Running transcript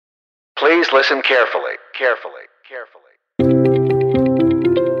Please listen carefully, carefully, carefully.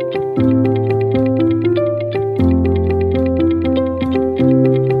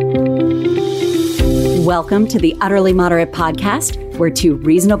 Welcome to the Utterly Moderate Podcast, where two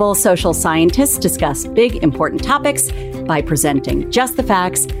reasonable social scientists discuss big, important topics by presenting just the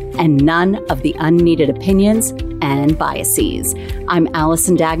facts and none of the unneeded opinions and biases. I'm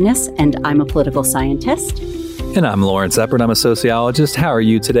Allison Dagnes, and I'm a political scientist. And I'm Lawrence Eppert. I'm a sociologist. How are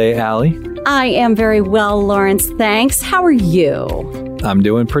you today, Allie? I am very well, Lawrence. Thanks. How are you? I'm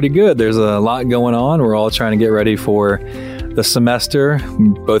doing pretty good. There's a lot going on. We're all trying to get ready for the semester.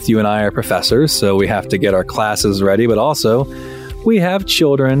 Both you and I are professors, so we have to get our classes ready, but also we have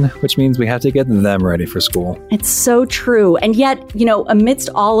children, which means we have to get them ready for school. It's so true. And yet, amidst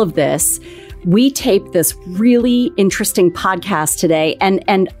all of this, we tape this really interesting podcast today.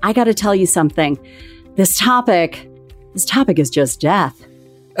 And I got to tell you something. This topic is just death.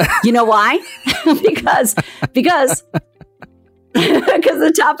 You know why? because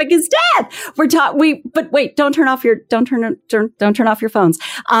the topic is death. But wait, don't turn off your phones.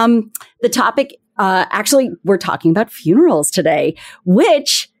 The topic, actually, we're talking about funerals today,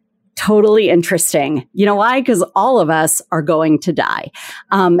 which totally interesting. You know why? Because all of us are going to die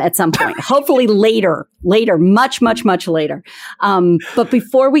at some point. Hopefully later, much later. But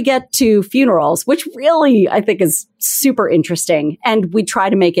before we get to funerals, which really I think is super interesting, and we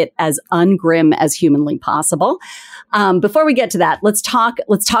try to make it as ungrim as humanly possible. Before we get to that, let's talk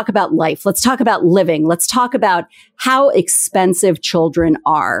about life. Let's talk about living. Let's talk about how expensive children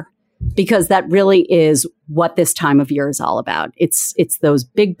are, because that really is what this time of year is all about. It's those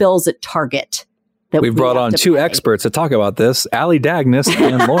big bills at Target. We've brought on two experts to talk about this, Allie Dagnes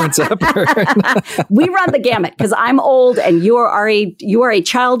and Lawrence Eppert. We run the gamut because I'm old and you are a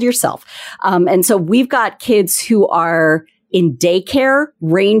child yourself. And so we've got kids who are in daycare,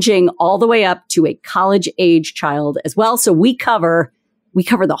 ranging all the way up to a college age child as well. So we cover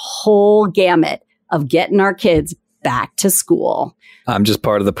the whole gamut of getting our kids back to school. I'm just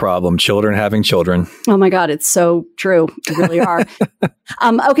part of the problem. Children having children. Oh my God, it's so true. You really are.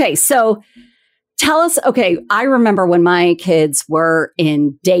 Okay, so tell us, I remember when my kids were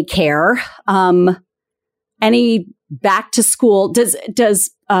in daycare, any back to school, does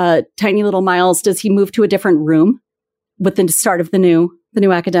tiny little Miles, does he move to a different room with the start of the new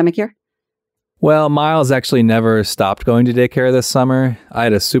academic year? Well, Miles actually never stopped going to daycare this summer. I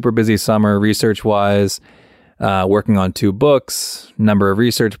had a super busy summer research-wise, working on 2 books, number of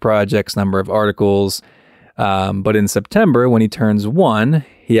research projects, number of articles. But in September, when he turns 1,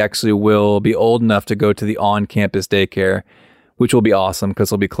 he actually will be old enough to go to the on-campus daycare, which will be awesome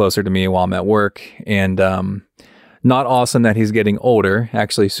because he'll be closer to me while I'm at work. And not awesome that he's getting older.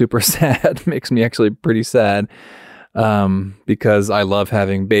 Actually, super sad. Makes me actually pretty sad because I love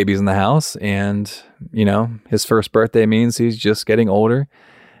having babies in the house. And, his first birthday means he's just getting older.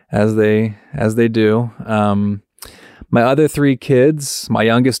 As they do. My other 3 kids, my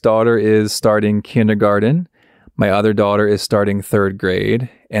youngest daughter is starting kindergarten. My other daughter is starting 3rd grade.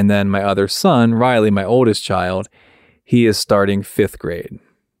 And then my other son, Riley, my oldest child, he is starting 5th grade.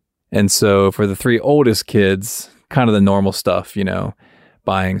 And so for the 3 oldest kids, kind of the normal stuff,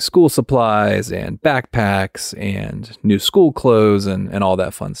 buying school supplies and backpacks and new school clothes and all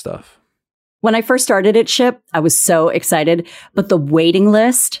that fun stuff. When I first started at SHIP, I was so excited, but the waiting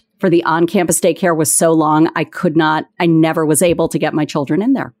list for the on-campus daycare was so long, I never was able to get my children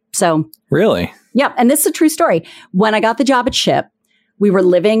in there. So really? Yeah. And this is a true story. When I got the job at SHIP, we were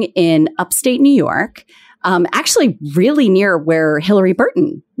living in upstate New York, actually really near where Hillary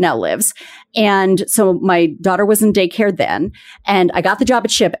Burton now lives. And so my daughter was in daycare then, and I got the job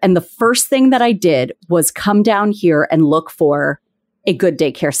at SHIP. And the first thing that I did was come down here and look for a good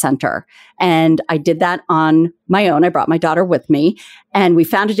daycare center. And I did that on my own. I brought my daughter with me and we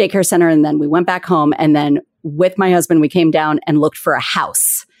found a daycare center, and then we went back home. And then with my husband, we came down and looked for a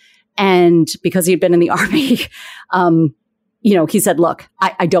house. And because he'd been in the Army, he said, look,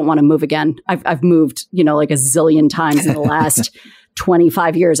 I don't want to move again. I've moved, like a zillion times in the last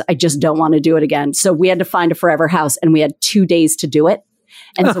 25 years. I just don't want to do it again. So we had to find a forever house, and we had 2 days to do it.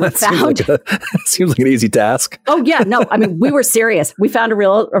 And so we found... Seems like an easy task. Oh, yeah. No, I mean, we were serious. We found a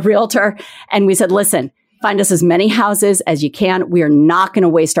realtor, and we said, listen, find us as many houses as you can. We are not going to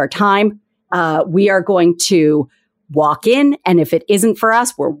waste our time. We are going to walk in, and if it isn't for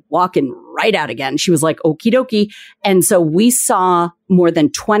us, we're walking right out again. She was like, okie dokie. And so we saw more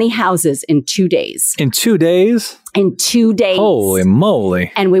than 20 houses in 2 days. In 2 days? In 2 days. Holy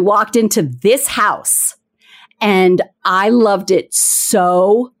moly. And we walked into this house, and I loved it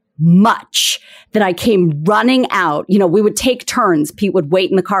so much that I came running out. You know, we would take turns. Pete would wait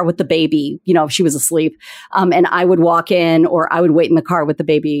in the car with the baby, you know, if she was asleep. And I would walk in, or I would wait in the car with the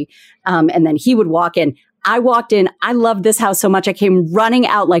baby. And then he would walk in. I walked in. I loved this house so much. I came running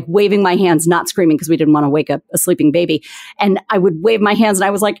out, like waving my hands, not screaming because we didn't want to wake up a sleeping baby. And I would wave my hands and I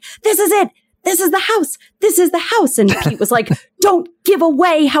was like, this is it. This is the house. This is the house. And Pete was like, don't give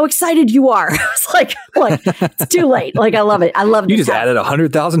away how excited you are. I was like, look, it's too late. Like, I love it. I love it. You just added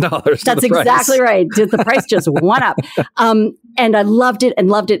 $100,000. That's exactly right. The price just went up. And I loved it and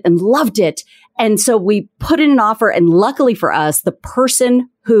loved it and loved it. And so we put in an offer. And luckily for us, the person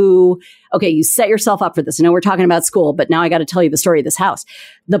who, okay, you set yourself up for this. I know we're talking about school, but now I got to tell you the story of this house.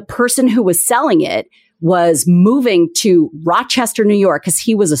 The person who was selling it was moving to Rochester, New York, because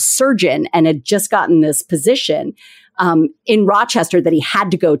he was a surgeon and had just gotten this position in Rochester that he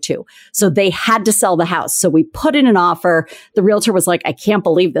had to go to. So they had to sell the house. So we put in an offer. The realtor was like, I can't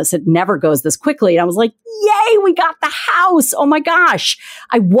believe this. It never goes this quickly. And I was like, yay, we got the house. Oh my gosh.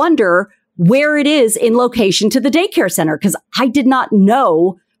 I wonder where it is in location to the daycare center, because I did not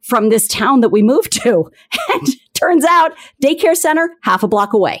know from this town that we moved to. And turns out daycare center, half a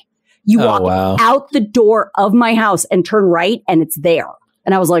block away. You walk out the door of my house and turn right and it's there.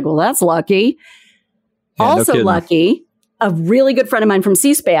 And I was like, well, that's lucky. Yeah, also lucky, a really good friend of mine from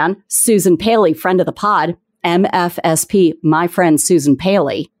C-SPAN, Susan Paley, friend of the pod, MFSP, my friend Susan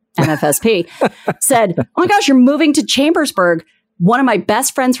Paley, MFSP, said, oh my gosh, you're moving to Chambersburg. One of my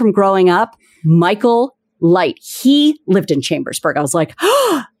best friends from growing up, Michael Light, he lived in Chambersburg. I was like,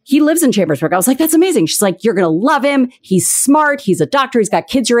 oh, he lives in Chambersburg. I was like, that's amazing. She's like, you're going to love him. He's smart. He's a doctor. He's got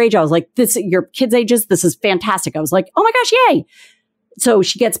kids your age. I was like, your kids' ages. This is fantastic. I was like, oh my gosh, yay. So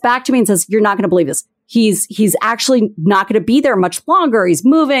she gets back to me and says, you're not going to believe this. He's actually not going to be there much longer. He's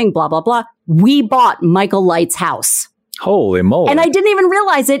moving, blah, blah, blah. We bought Michael Light's house. Holy moly. And I didn't even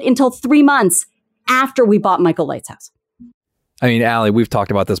realize it until 3 months after we bought Michael Light's house. I mean, Allie, we've talked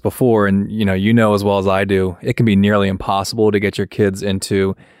about this before, and you know as well as I do, it can be nearly impossible to get your kids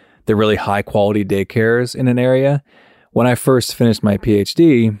into the really high quality daycares in an area. When I first finished my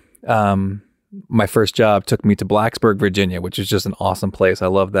PhD, my first job took me to Blacksburg, Virginia, which is just an awesome place. I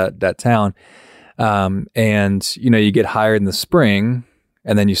love that town. And you get hired in the spring,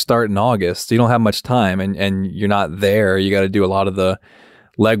 and then you start in August. So you don't have much time, and you're not there. You got to do a lot of the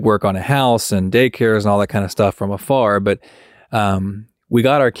legwork on a house and daycares and all that kind of stuff from afar. But we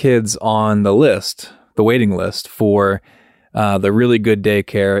got our kids on the waiting list for the really good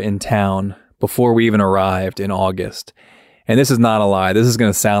daycare in town before we even arrived in August. And this is not a lie. This is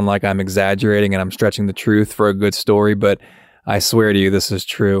going to sound like I'm exaggerating and I'm stretching the truth for a good story, but I swear to you, this is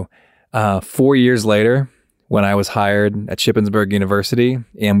true. 4 years later, when I was hired at Shippensburg University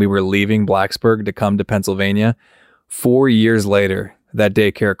and we were leaving Blacksburg to come to Pennsylvania, 4 years later, that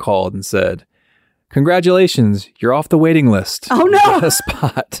daycare called and said, congratulations, you're off the waiting list. Oh, no. You got a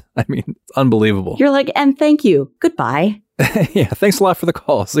spot. I mean, it's unbelievable. You're like, and thank you. Goodbye. Yeah, thanks a lot for the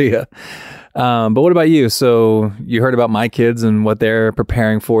call. See ya. But what about you? So you heard about my kids and what they're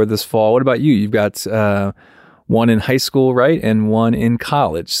preparing for this fall. What about you? You've got one in high school, right? And one in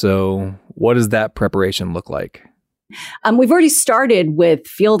college. So what does that preparation look like? We've already started with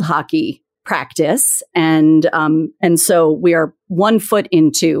field hockey practice. And so we are 1 foot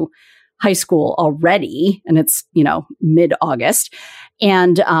into high school already, and it's, mid-August.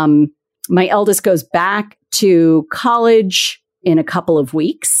 And my eldest goes back to college in a couple of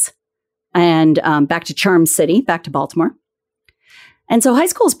weeks and back to Charm City, back to Baltimore. And so high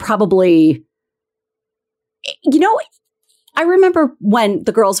school is probably, I remember when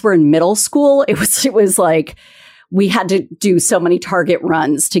the girls were in middle school, it was like we had to do so many Target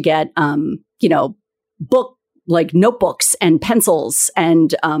runs to get, like notebooks and pencils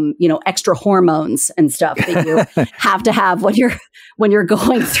and, extra hormones and stuff that you have to have when you're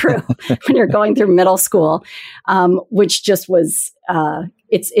going through middle school, which just was,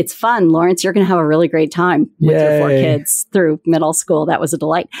 it's fun. Lawrence, you're going to have a really great time with your 4 kids through middle school. That was a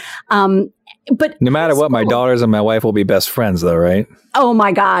delight. But no matter what, my daughters and my wife will be best friends though, right? Oh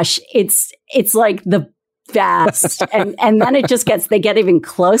my gosh. It's like the best. and then they get even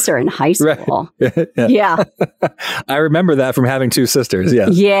closer in high school. Right. Yeah. I remember that from having 2 sisters. Yeah.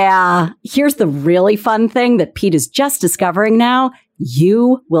 Yeah. Here's the really fun thing that Pete is just discovering now.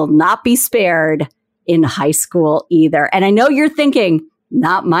 You will not be spared in high school either. And I know you're thinking,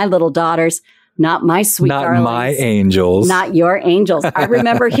 not my little daughters, not my sweet darlings. Not my angels. Not your angels. I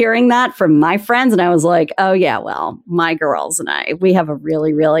remember hearing that from my friends and I was like, oh yeah, well, my girls and we have a we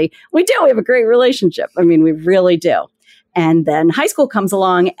have a great relationship. I mean, we really do. And then high school comes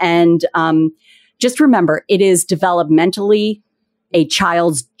along and just remember, it is developmentally a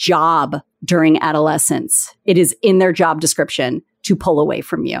child's job during adolescence. It is in their job description to pull away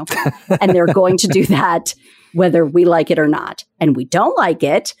from you. And they're going to do that whether we like it or not. And we don't like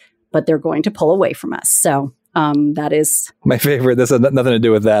it, but they're going to pull away from us. So that is my favorite. This has nothing to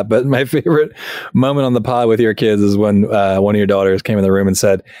do with that, but my favorite moment on the pod with your kids is when one of your daughters came in the room and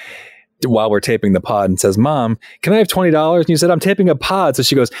said, while we're taping the pod, and says, "Mom, can I have $20?" And you said, "I'm taping a pod." So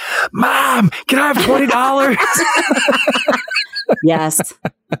she goes, "Mom, can I have $20?" Yes.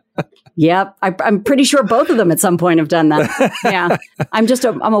 Yep. I'm pretty sure both of them at some point have done that. Yeah.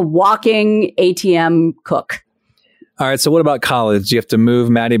 I'm a walking ATM cook. All right. So what about college? Do you have to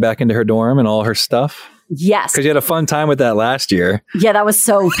move Maddie back into her dorm and all her stuff? Yes. Because you had a fun time with that last year. Yeah, that was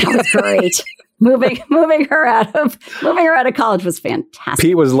great. moving her out of college was fantastic.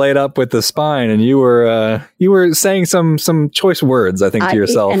 Pete was laid up with the spine, and you were saying some choice words, I think, to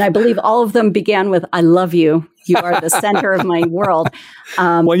yourself. And I believe all of them began with "I love you. You are the center of my world."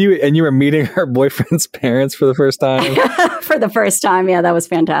 You were meeting her boyfriend's parents for the first time. For the first time, yeah, that was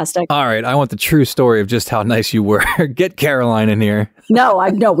fantastic. All right, I want the true story of just how nice you were. Get Caroline in here. No,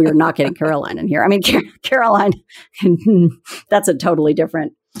 we are not getting Caroline in here. I mean, Caroline, that's a totally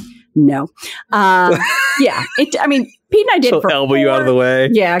different. No. Yeah. Pete and I did. She'll elbow you out of the way.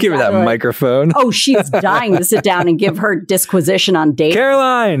 Yeah. Give her that microphone. Oh, she's dying to sit down and give her disquisition on dating.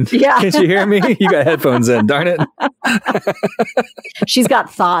 Caroline. Yeah. Can't you hear me? You got headphones in. Darn it. She's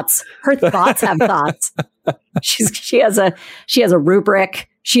got thoughts. Her thoughts have thoughts. She has a rubric.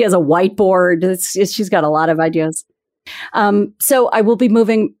 She has a whiteboard. She's got a lot of ideas. So I will be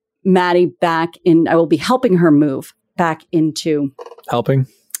moving Maddie back in. I will be helping her move back into helping.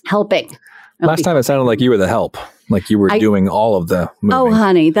 Last time it sounded like you were the help, like you were doing all of the moving. Oh,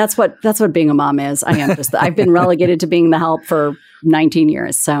 honey, that's what being a mom is. I am I've been relegated to being the help for 19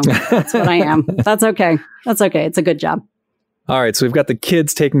 years. So that's what I am. That's okay. It's a good job. All right. So we've got the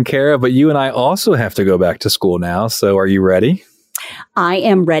kids taken care of, but you and I also have to go back to school now. So are you ready? I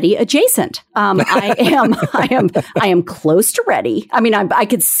am ready adjacent. I am close to ready. I mean, I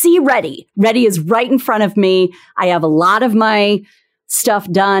could see ready. Ready is right in front of me. I have a lot of my stuff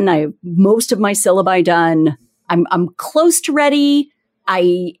done. I have most of my syllabi done. I'm close to ready.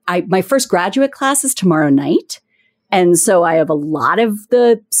 My first graduate class is tomorrow night. And so I have a lot of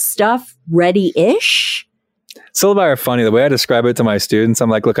the stuff ready-ish. Syllabi are funny. The way I describe it to my students, I'm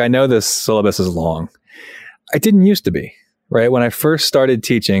like, look, I know this syllabus is long. I didn't used to be, right? When I first started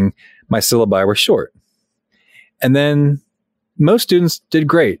teaching, my syllabi were short. And then most students did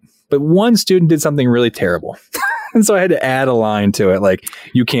great, but one student did something really terrible. And so I had to add a line to it, like,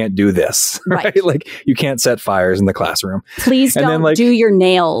 you can't do this, right? Like, you can't set fires in the classroom. Please don't do your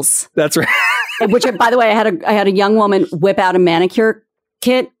nails. That's right. Which, by the way, I had a young woman whip out a manicure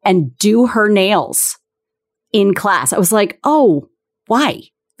kit and do her nails in class. I was like, oh, why?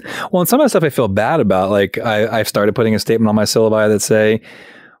 Well, and some of the stuff I feel bad about, like, I've started putting a statement on my syllabi that say,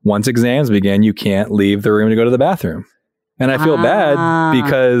 once exams begin, you can't leave the room to go to the bathroom. And I feel bad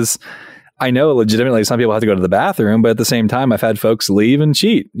because I know legitimately some people have to go to the bathroom, but at the same time, I've had folks leave and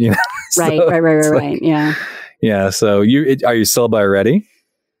cheat. You know? Right. Like, yeah. Yeah. So are you syllabi ready?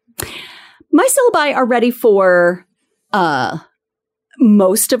 My syllabi are ready for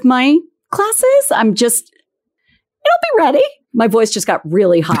most of my classes. It'll be ready. My voice just got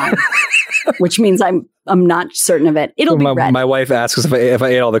really high, which means I'm not certain of it. It'll be ready. My wife asks if I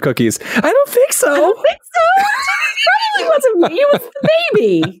ate all the cookies. I don't think so. It wasn't me. It was the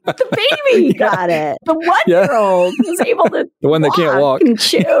baby. The baby got it. The 1-year-old was able to the one that can't walk and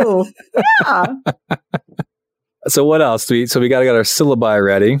chew. Yeah. So what else? So we got to get our syllabi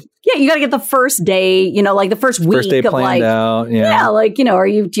ready. Yeah, you got to get the first day, like the first week. First day planned out. Yeah, like, do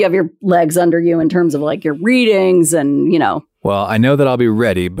you have your legs under you in terms of like your readings and, Well, I know that I'll be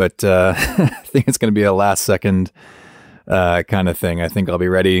ready, but I think it's going to be a last second kind of thing. I think I'll be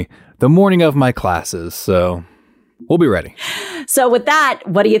ready the morning of my classes. So we'll be ready. So with that,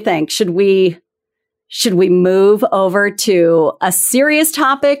 what do you think? Should we move over to a serious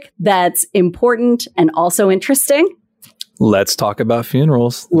topic that's important and also interesting? Let's talk about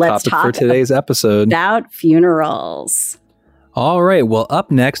funerals. Let's talk for today's episode. About funerals. All right. Well, up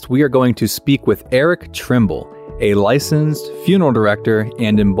next, we are going to speak with Eric Trimble, a licensed funeral director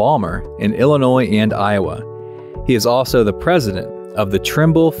and embalmer in Illinois and Iowa. He is also the president of the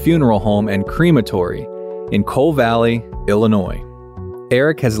Trimble Funeral Home and Crematory in Coal Valley, Illinois.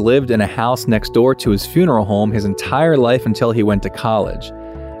 Eric has lived in a house next door to his funeral home his entire life until he went to college.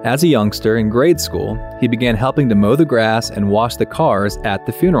 As a youngster in grade school, he began helping to mow the grass and wash the cars at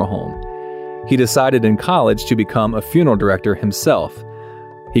the funeral home. He decided in college to become a funeral director himself.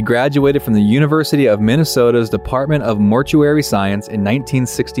 He graduated from the University of Minnesota's Department of Mortuary Science in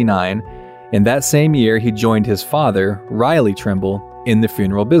 1969. In that same year, he joined his father, Riley Trimble, in the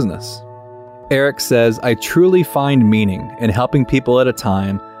funeral business. Eric says, "I truly find meaning in helping people at a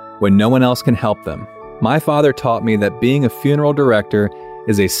time when no one else can help them. My father taught me that being a funeral director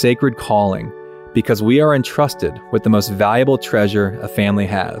is a sacred calling because we are entrusted with the most valuable treasure a family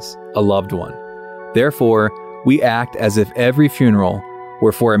has, a loved one. Therefore, we act as if every funeral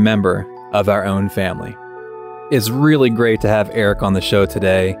were for a member of our own family." It's really great to have Eric on the show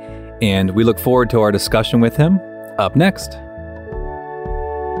today, and we look forward to our discussion with him up next.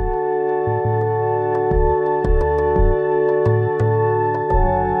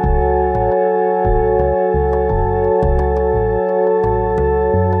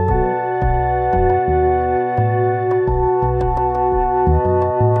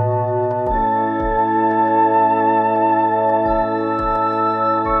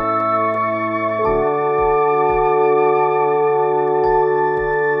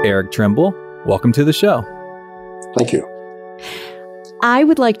 Eric Trimble, welcome to the show. Thank you. I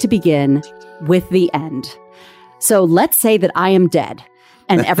would like to begin with the end. So let's say that I am dead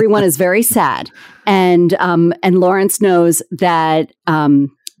and everyone is very sad. And Lawrence knows that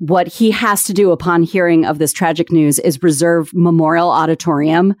what he has to do upon hearing of this tragic news is reserve Memorial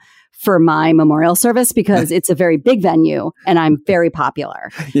Auditorium for my memorial service because it's a very big venue and I'm very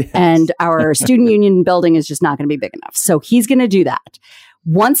popular. Yes. And our student union building is just not going to be big enough. So he's going to do that.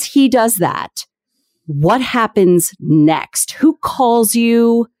 Once he does that, what happens next? Who calls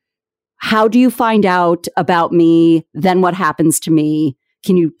you? How do you find out about me? Then what happens to me?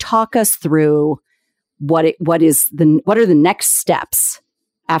 Can you talk us through what are the next steps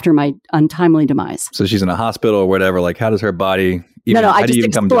after my untimely demise? So she's in a hospital or whatever. Like, how does her body I just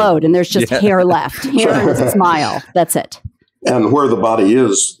explode and there's just hair left. Hair and a smile. That's it. And where the body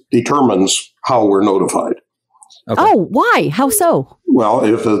is determines how we're notified. Okay. Oh, why? How so? Well,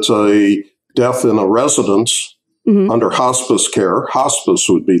 if it's a death in a residence under hospice care, hospice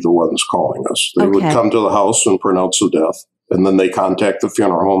would be the ones calling us. They would come to the house and pronounce the death, and then they contact the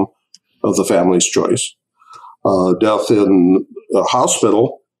funeral home of the family's choice. Death in a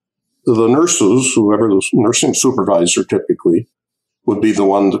hospital, the nurses, whoever the nursing supervisor typically, would be the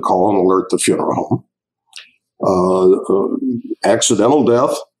one to call and alert the funeral home. Accidental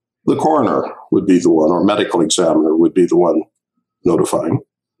death, the coroner would be the one, or medical examiner would be the one notifying.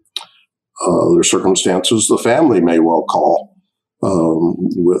 Other circumstances, the family may well call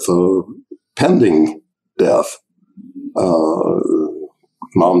with a pending death.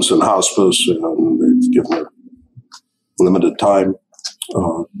 Mom's in hospice and they've given her limited time.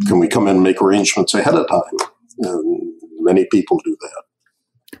 Can we come in and make arrangements ahead of time? And many people do that.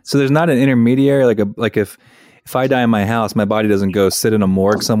 So there's not an intermediary, like if I die in my house, my body doesn't go sit in a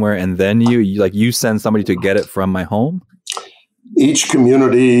morgue somewhere, and then you send somebody to get it from my home? Each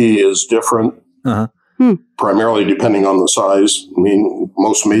community is different, primarily depending on the size. I mean,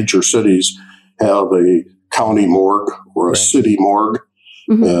 most major cities have a county morgue or a city morgue,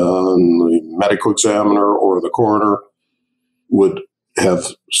 and the medical examiner or the coroner would have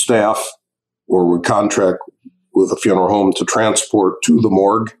staff or would contract with a funeral home to transport to the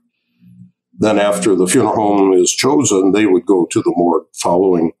morgue. Then after the funeral home is chosen, they would go to the morgue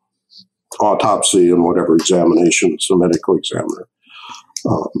following autopsy and whatever examinations the medical examiner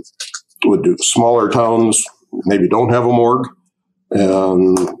would do. Smaller towns maybe don't have a morgue,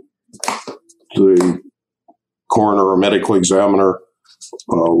 and the coroner or medical examiner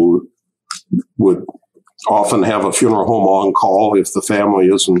would often have a funeral home on call if the family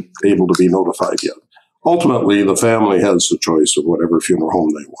isn't able to be notified yet. Ultimately, the family has the choice of whatever funeral home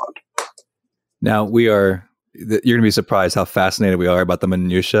they want. Now, you're going to be surprised how fascinated we are about the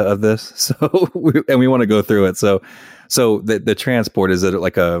minutia of this. So, we want to go through it. So the transport, is it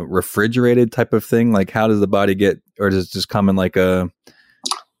like a refrigerated type of thing? Like, how does the body get, or does it just come in like a?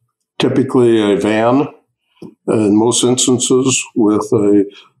 Typically a van, in most instances with a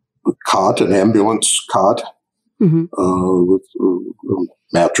cot, an ambulance cot, with a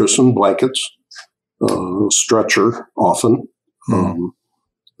mattress and blankets, stretcher often.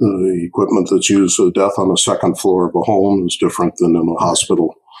 The equipment that's used for death on the second floor of a home is different than in a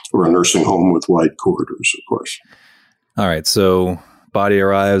hospital or a nursing home with wide corridors, of course. All right. So body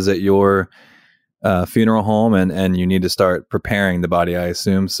arrives at your funeral home and you need to start preparing the body, I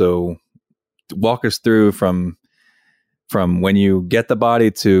assume. So walk us through from when you get the body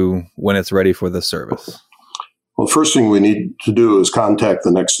to when it's ready for the service. Well, the first thing we need to do is contact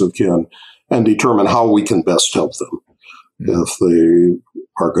the next of kin and determine how we can best help them. If they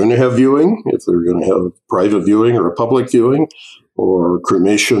are going to have viewing, if they're going to have private viewing or a public viewing, or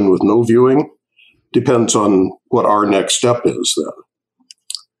cremation with no viewing. Depends on what our next step is then.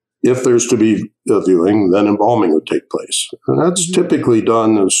 If there's to be a viewing, then embalming would take place. And that's typically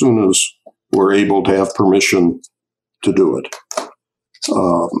done as soon as we're able to have permission to do it.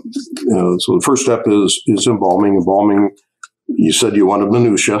 So the first step is embalming. Embalming, you said you wanted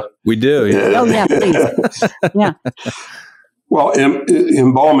minutia. We do. Yeah. Oh, yeah, please. Yeah. Well,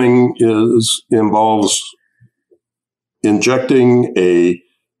 embalming involves injecting a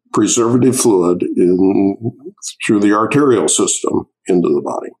preservative fluid through the arterial system into the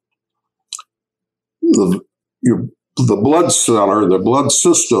body. The blood center, the blood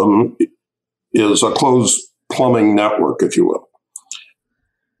system, is a closed plumbing network, if you will.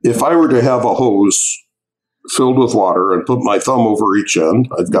 If I were to have a hose filled with water and put my thumb over each end,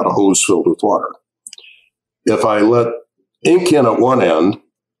 I've got a hose filled with water. If I let ink in at one end,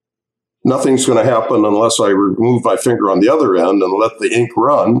 nothing's going to happen unless I remove my finger on the other end and let the ink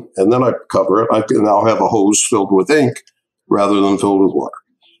run, and then I cover it. I can now have a hose filled with ink rather than filled with water.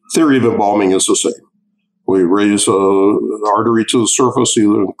 Theory of embalming is the same. We raise an artery to the surface,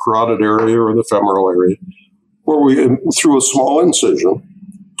 either in the carotid area or the femoral area, through a small incision,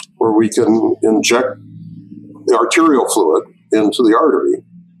 where we can inject the arterial fluid into the artery.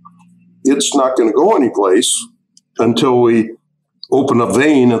 It's not going to go anyplace until we open a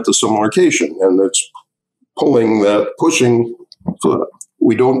vein at the same location, and it's pushing fluid.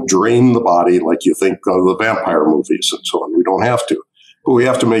 We don't drain the body like you think of the vampire movies and so on. We don't have to. But we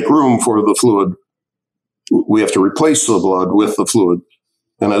have to make room for the fluid. We have to replace the blood with the fluid.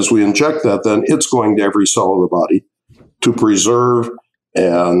 And as we inject that, then it's going to every cell of the body to preserve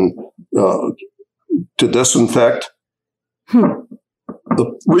and to disinfect.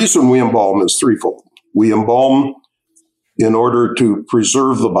 The reason we embalm is threefold. We embalm in order to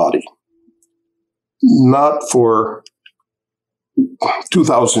preserve the body, not for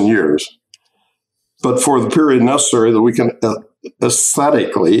 2,000 years, but for the period necessary that we can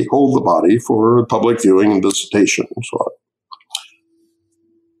aesthetically hold the body for public viewing and visitation and so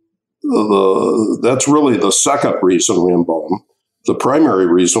on. That's really the second reason we embalm. The primary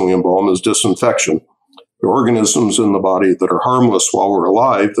reason we embalm is disinfection. The organisms in the body that are harmless while we're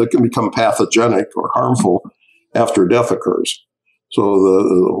alive that can become pathogenic or harmful after death occurs. So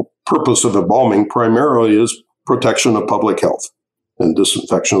the purpose of embalming primarily is protection of public health and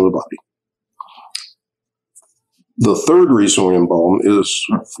disinfection of the body. The third reason we embalm is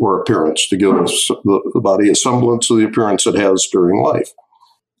for appearance, to give the body a semblance of the appearance it has during life.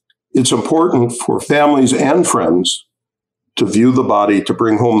 It's important for families and friends to view the body to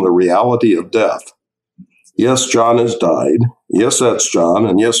bring home the reality of death. Yes, John has died. Yes, that's John.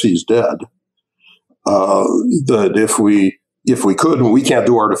 And yes, he's dead. That if we could, and we can't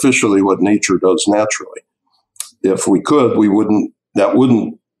do artificially what nature does naturally. If we could, that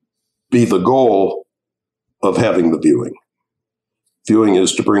wouldn't be the goal of having the viewing. Viewing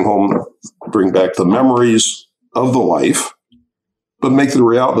is to bring back the memories of the life, but make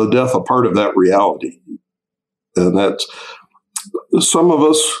the death a part of that reality. And that's, some of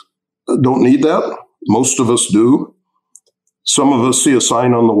us don't need that. Most of us do. Some of us see a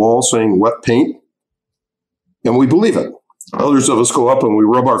sign on the wall saying wet paint, and we believe it. Others of us go up and we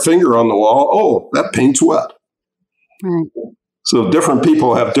rub our finger on the wall. Oh, that paint's wet. Right. So different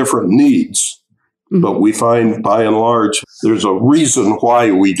people have different needs, but we find by and large, there's a reason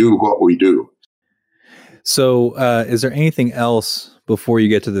why we do what we do. So is there anything else before you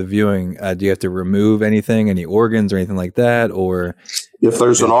get to the viewing? Do you have to remove anything, any organs or anything like that? Or if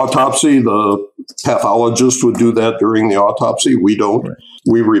there's an autopsy, the pathologist would do that during the autopsy. We don't. Right.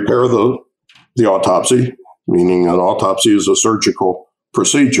 We repair the autopsy, meaning an autopsy is a surgical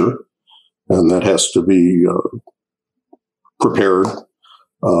procedure, and that has to be prepared.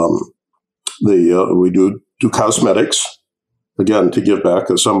 We do cosmetics, again, to give back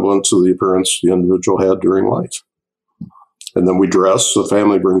a semblance of the appearance the individual had during life. And then we dress. The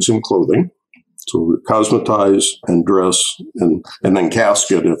family brings in clothing. So we cosmetize and dress and then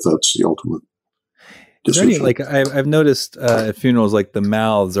casket if that's the ultimate decision. Is there any, I've noticed at funerals, like the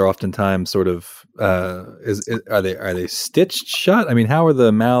mouths are oftentimes sort of, are they stitched shut? I mean, how are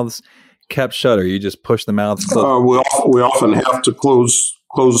the mouths kept shut? Or you just push the mouths closed? We often have to close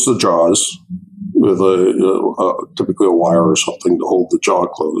the jaws with typically a wire or something to hold the jaw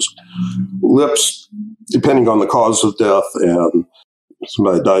closed. Lips, depending on the cause of death, and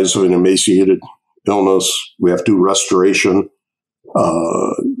somebody dies of an emaciated illness, we have to do restoration.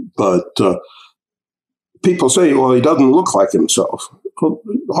 But people say, well, he doesn't look like himself. Well,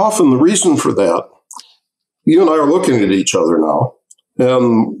 often the reason for that, you and I are looking at each other now,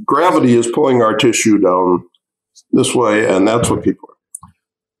 and gravity is pulling our tissue down this way, and that's what people are.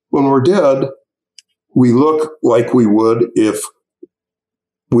 When we're dead, we look like we would if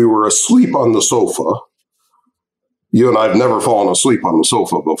we were asleep on the sofa. You and I have never fallen asleep on the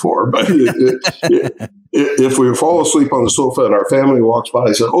sofa before, but if we fall asleep on the sofa and our family walks by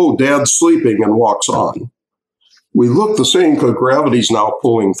and says, "Oh, Dad's sleeping," and walks on, we look the same because gravity's now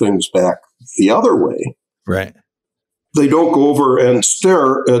pulling things back the other way. Right. They don't go over and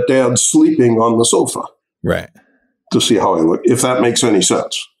stare at Dad sleeping on the sofa. Right. To see how I look, if that makes any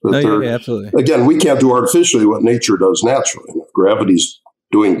sense. Yeah, absolutely. Again, we can't do artificially what nature does naturally. And if gravity's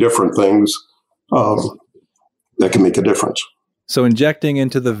doing different things, that can make a difference. So injecting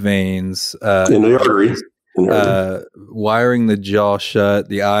into the veins, in the artery, wiring the jaw shut,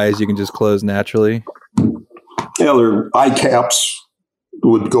 the eyes you can just close naturally. Yeah, their eye caps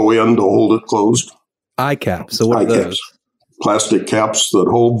would go in to hold it closed. Eye caps. So what are those? Caps. Plastic caps that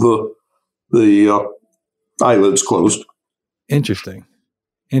hold the eyelids closed. Interesting.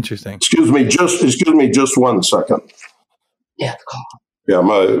 Excuse me, just 1 second. Yeah. Yeah,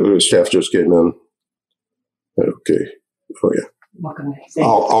 my staff just came in. Okay. Oh yeah.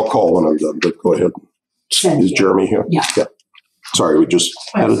 I'll call when I'm done. But go ahead. Is Jeremy here? Yeah. Sorry, we just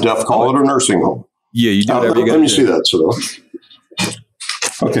had a death call at a nursing home. Yeah, you do whatever you got to do. Let me see that. So,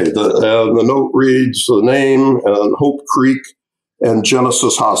 okay. The note reads the name and Hope Creek and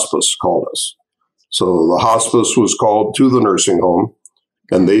Genesis Hospice called us. So the hospice was called to the nursing home,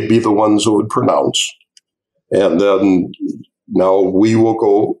 and they'd be the ones who would pronounce. And then now we will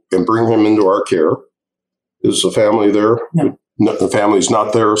go and bring him into our care. Is the family there? No. The family's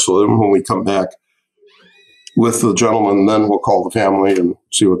not there. So then when we come back with the gentleman, then we'll call the family and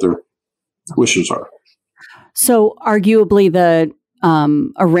see what their wishes are. So arguably the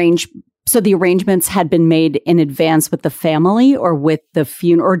arrangements had been made in advance with the family or with the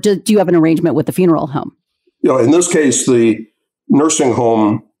funeral, or do you have an arrangement with the funeral home? In this case, the nursing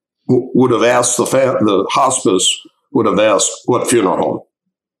home would have asked the hospice would have asked what funeral home.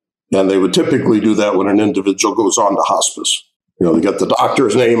 And they would typically do that when an individual goes on to hospice. They get the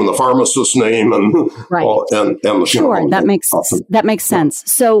doctor's name and the pharmacist's name and right. and the funeral home. That makes sense.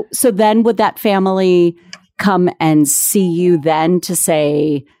 So then would that family come and see you then to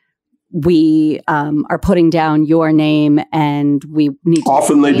say, we are putting down your name and we need to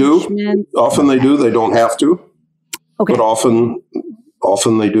Often they do. They don't have to. Okay. But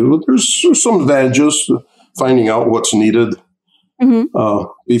often they do. There's some advantages to finding out what's needed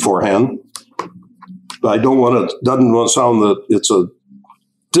beforehand. But doesn't want to sound that it's a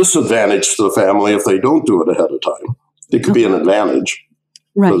disadvantage to the family if they don't do it ahead of time. It could be an advantage.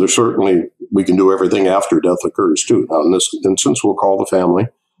 Right. But there's certainly, we can do everything after death occurs too. Now, in this instance, we'll call the family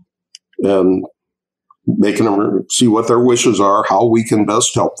and making them see what their wishes are, how we can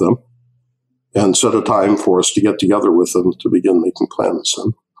best help them, and set a time for us to get together with them to begin making plans.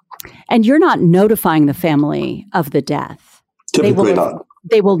 And you're not notifying the family of the death? Typically not.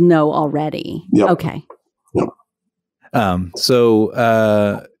 They will know already? Yep. Okay. Yep.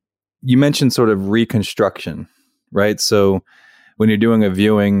 So you mentioned sort of reconstruction, right? So when you're doing a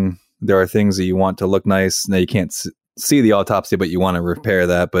viewing, there are things that you want to look nice. Now you can't see the autopsy, but you want to repair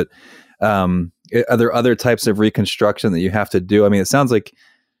that. But are there other types of reconstruction that you have to do? I mean, it sounds like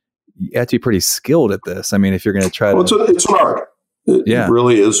you have to be pretty skilled at this. I mean, if you're going to try to... It's an art. It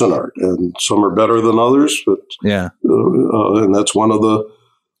really is an art. And some are better than others. But yeah. And that's one of the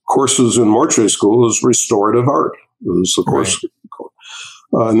courses in mortuary school is restorative art. Is the course.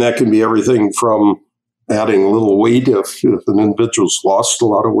 Right. And that can be everything from adding a little weight if an individual's lost a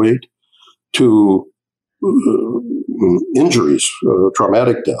lot of weight to injuries,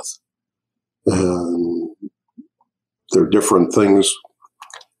 traumatic death. And there are different things.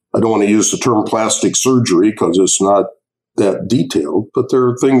 I don't want to use the term plastic surgery because it's not that detailed, but there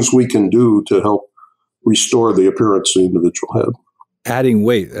are things we can do to help restore the appearance the individual had. Adding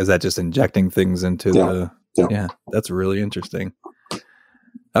weight, is that just injecting things into the... Yeah. Yeah, that's really interesting.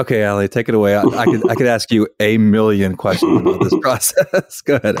 Okay, Allie, take it away. I could ask you a million questions about this process.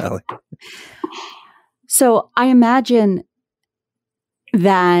 Go ahead, Allie. So I imagine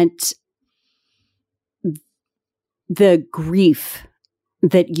that the grief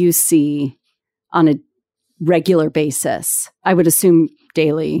that you see on a regular basis, I would assume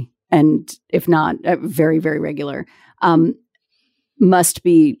daily, and if not very, very regular, must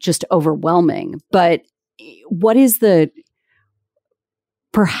be just overwhelming. But what is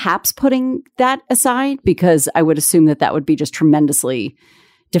perhaps putting that aside, because I would assume that would be just tremendously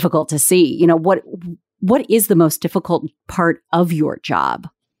difficult to see. What is the most difficult part of your job?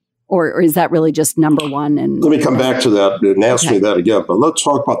 Or is that really just number one? And let me come back to that and ask me that again, but let's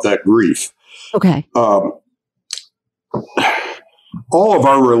talk about that grief. Okay. all of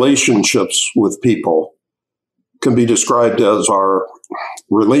our relationships with people can be described as our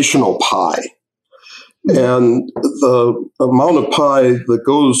relational pie. And the amount of pie that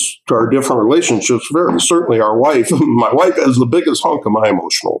goes to our different relationships varies. Certainly my wife has the biggest hunk of my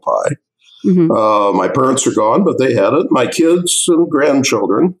emotional pie. Mm-hmm. My parents are gone, but they had it. My kids and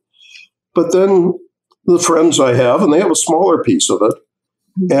grandchildren. But then the friends I have, and they have a smaller piece of it.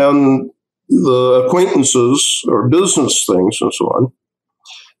 Mm-hmm. And the acquaintances or business things and so on.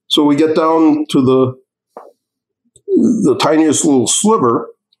 So we get down to the tiniest little sliver.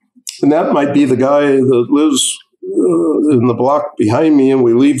 And that might be the guy that lives in the block behind me, and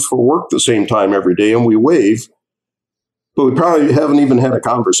we leave for work the same time every day, and we wave. But we probably haven't even had a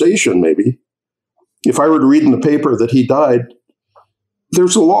conversation, maybe. If I were to read in the paper that he died,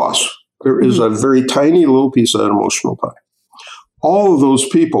 there's a loss. There is a very tiny little piece of that emotional pie. All of those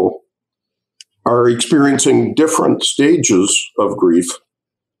people are experiencing different stages of grief.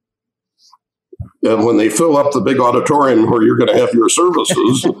 And when they fill up the big auditorium where you're going to have your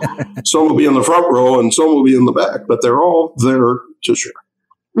services, some will be in the front row and some will be in the back, but they're all there to share.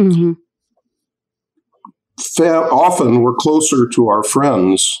 Mm-hmm. Often we're closer to our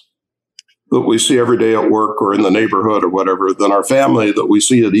friends that we see every day at work or in the neighborhood or whatever than our family that we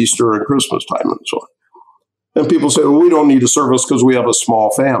see at Easter and Christmas time and so on. And people say, well, we don't need a service because we have a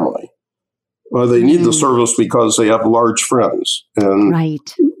small family. Well, they need the service because they have large friends. And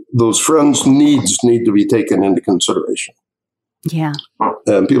right. Those friends' needs need to be taken into consideration. Yeah.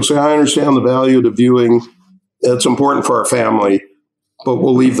 And people say, I understand the value of the viewing. It's important for our family, but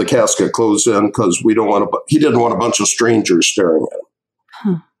we'll leave the casket closed in because he didn't want a bunch of strangers staring at him.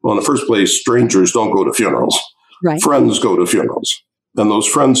 Huh. Well, in the first place, strangers don't go to funerals. Right. Friends go to funerals. And those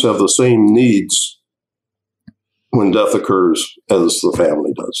friends have the same needs when death occurs as the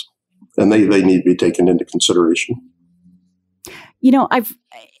family does. And they need to be taken into consideration. You know, I've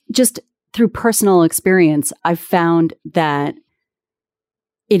just through personal experience, I've found that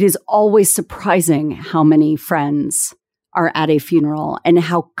it is always surprising how many friends are at a funeral and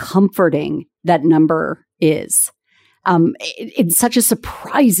how comforting that number is. In such a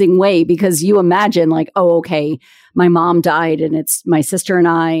surprising way, because you imagine like, oh, okay, my mom died and it's my sister and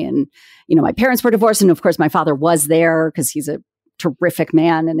I, and, you know, my parents were divorced. And of course, my father was there because he's a terrific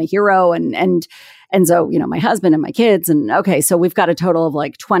man and a hero. And so, you know, my husband and my kids, and okay, so we've got a total of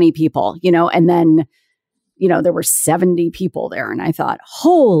like 20 people, you know, and then, you know, there were 70 people there. And I thought,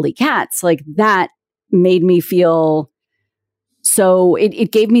 holy cats, like that made me feel so,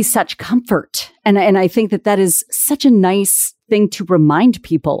 it gave me such comfort. And I think that is such a nice thing to remind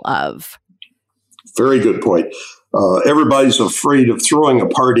people of. Very good point. Everybody's afraid of throwing a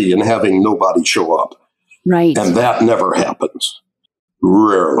party and having nobody show up. Right. And that never happens.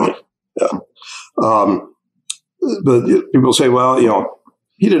 Rarely. Yeah. But people say, well, you know,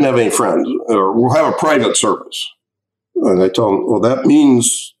 he didn't have any friends, or we'll have a private service. And I tell them, well, that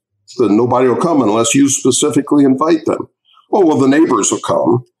means that nobody will come unless you specifically invite them. Oh, well, the neighbors will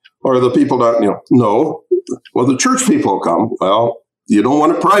come, or the people that, you know, no. Well, the church people will come. Well, you don't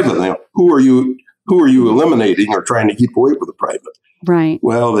want it private. You know, who are you eliminating or trying to keep away with the private? Right.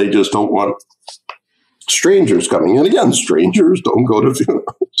 Well, they just don't want strangers coming. And again, strangers don't go to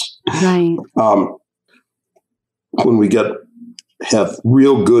funerals. Right. When we have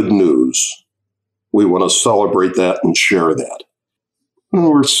real good news, we want to celebrate that and share that. When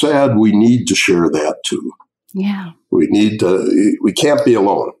we're sad, we need to share that too. Yeah. We can't be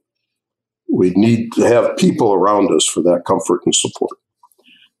alone. We need to have people around us for that comfort and support.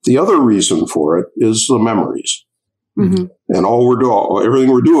 The other reason for it is the memories. Mm-hmm. And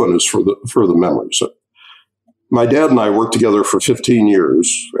everything we're doing is for the memories. My dad and I worked together for 15 years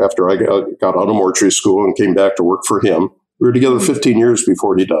after I got out of mortuary school and came back to work for him. We were together 15 years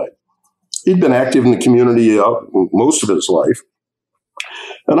before he died. He'd been active in the community most of his life.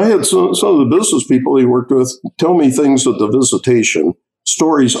 And I had some of the business people he worked with tell me things at the visitation,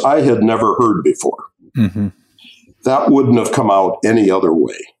 stories I had never heard before. Mm-hmm. That wouldn't have come out any other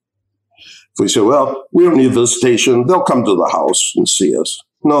way. If we say, well, we don't need visitation, they'll come to the house and see us.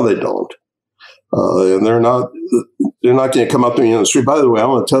 No, they don't. And they're not going to come up to me in the street. By the way, I'm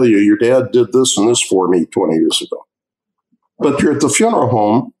going to tell you, your dad did this and this for me 20 years ago. But you're at the funeral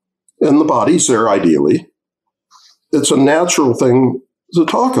home and the body's there, ideally. It's a natural thing to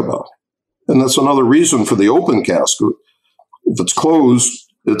talk about. And that's another reason for the open casket. If it's closed,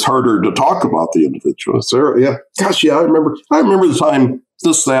 it's harder to talk about the individual. It's there, yeah, gosh, yeah, I remember the time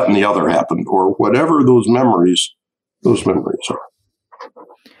this, that, and the other happened, or whatever those memories are.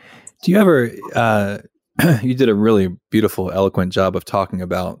 Do you ever, you did a really beautiful, eloquent job of talking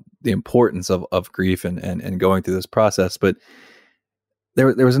about the importance of grief and going through this process. But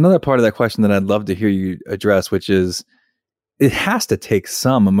there was another part of that question that I'd love to hear you address, which is it has to take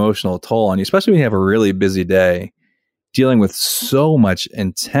some emotional toll on you, especially when you have a really busy day dealing with so much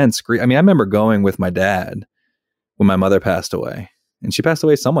intense grief. I mean, I remember going with my dad when my mother passed away, and she passed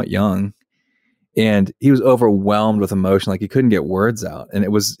away somewhat young, and he was overwhelmed with emotion. Like he couldn't get words out. And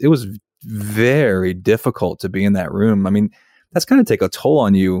it was very difficult to be in that room. I mean, that's going to take a toll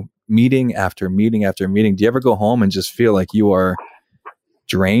on you, meeting after meeting after meeting. Do you ever go home and just feel like you are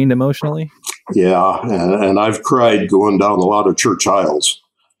drained emotionally? Yeah. And I've cried going down a lot of church aisles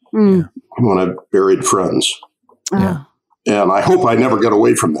when I've buried friends. Yeah. And I hope I never get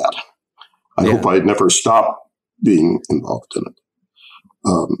away from that. I hope I never stop being involved in it.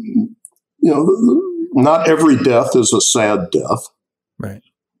 Not every death is a sad death. Right.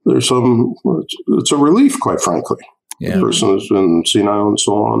 There's it's a relief, quite frankly. Yeah. The person has been senile and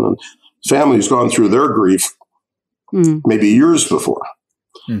so on, and family's gone through their grief maybe years before.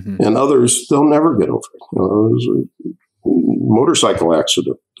 Mm-hmm. And others, they'll never get over it. There's a motorcycle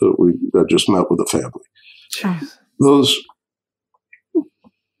accident that just met with a family. Jeez.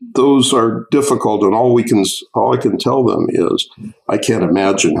 Those are difficult, and all I can tell them is, I can't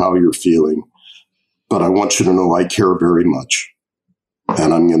imagine how you're feeling, but I want you to know I care very much,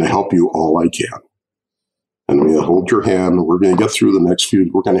 and I'm going to help you all I can. And I'm going to hold your hand, and we're going to get through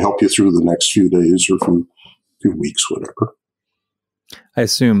we're going to help you through the next few days or few weeks, whatever. I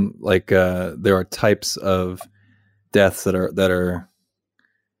assume there are types of deaths that are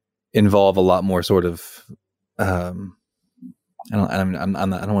involve a lot more sort of I don't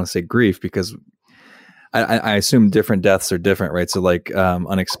want to say grief, because I assume different deaths are different, right? So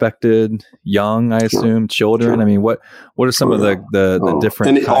unexpected, young, I assume, children. Sure. I mean, what are some of the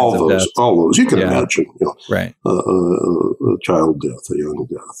different kinds of deaths? All those you can imagine, right? A child death, a young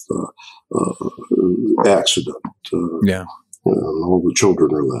death, accident. And all the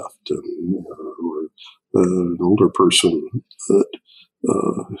children are left, and or an older person that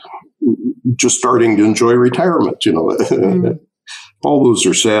just starting to enjoy retirement. All those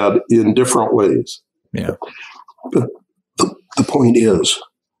are sad in different ways. Yeah. But the point is,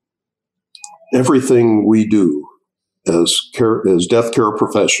 everything we do as death care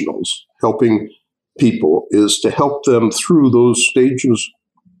professionals, helping people, is to help them through those stages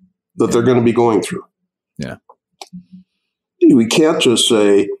that they're going to be going through. Yeah.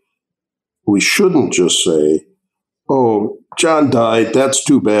 We shouldn't just say, oh, John died, that's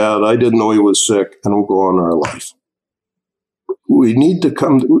too bad, I didn't know he was sick, and we'll go on our life. We need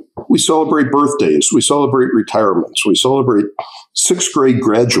to we celebrate birthdays, we celebrate retirements, we celebrate 6th grade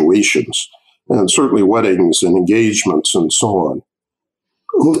graduations, and certainly weddings and engagements and so on.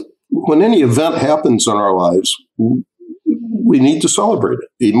 When any event happens in our lives, we need to celebrate it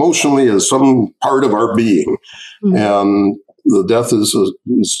emotionally as some part of our being. Mm-hmm. And the death is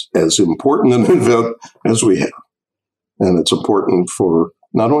as important an event as we have. And it's important for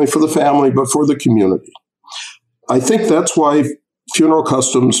not only for the family, but for the community. I think that's why funeral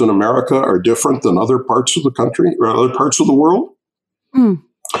customs in America are different than other parts of the country or other parts of the world. Mm.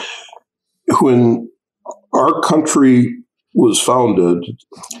 When our country was founded,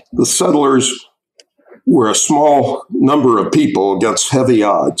 the settlers were a small number of people against heavy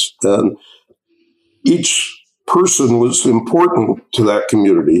odds, and each person was important to that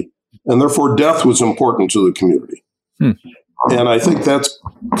community, and therefore death was important to the community. Hmm. And I think that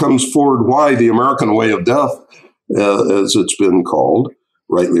comes forward why the American way of death, as it's been called,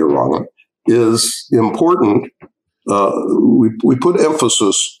 rightly or wrongly, is important. We put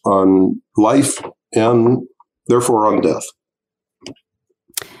emphasis on life and therefore on death.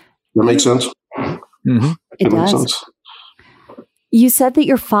 That makes sense? Mm-hmm. It does. Sense? You said that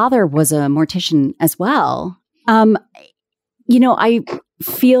your father was a mortician as well. I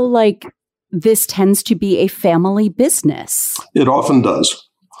feel like this tends to be a family business. It often does.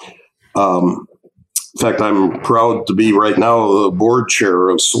 In fact, I'm proud to be right now the board chair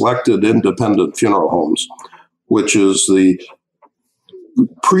of Selected Independent Funeral Homes, which is the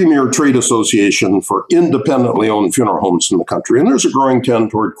premier trade association for independently owned funeral homes in the country. And there's a growing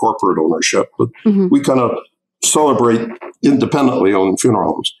trend toward corporate ownership, but we kind of celebrate independently owned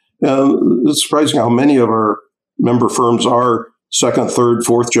funeral homes. And it's surprising how many of our member firms are second, third,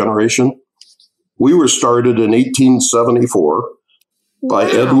 fourth generation. We were started in 1874 by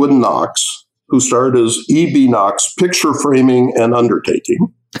Edwin Knox, who started as E.B. Knox Picture Framing and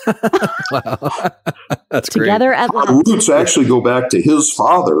Undertaking. Wow. That's Together great. At last. Our roots actually go back to his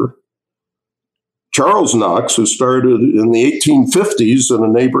father, Charles Knox, who started in the 1850s in a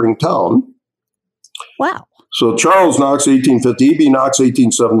neighboring town. Wow. So Charles Knox, 1850, E.B. Knox,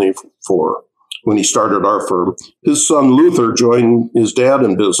 1874, when he started our firm. His son Luther joined his dad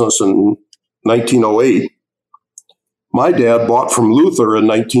in business in 1908. My dad bought from Luther in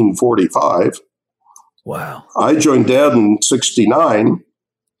 1945. Wow. I joined Dad in 69.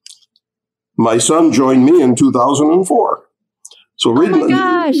 My son joined me in 2004. So Reed, my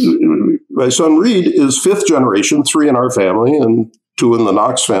gosh. My son Reed is fifth generation, 3 in our family and 2 in the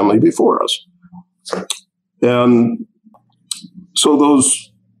Knox family before us. And so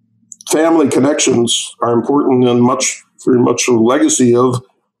those family connections are important and very much a legacy of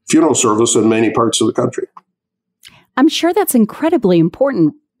funeral service in many parts of the country. I'm sure that's incredibly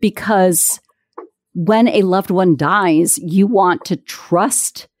important because when a loved one dies, you want to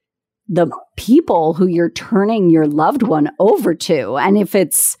trust the people who you're turning your loved one over to. And if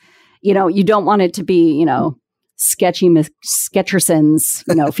it's, you don't want it to be, sketchy Sketcherson's,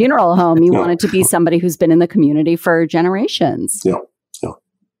 funeral home. You want it to be somebody who's been in the community for generations. Yeah.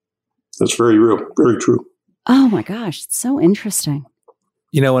 That's very real, very true. Oh my gosh, it's so interesting.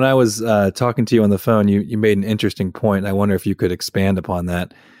 When I was talking to you on the phone, you made an interesting point. I wonder if you could expand upon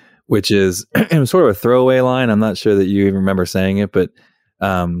that, which is it was sort of a throwaway line. I'm not sure that you even remember saying it, but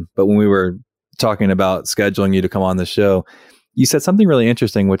when we were talking about scheduling you to come on the show, you said something really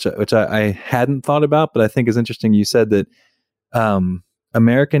interesting, which I hadn't thought about, but I think is interesting. You said that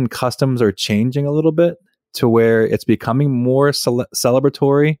American customs are changing a little bit to where it's becoming more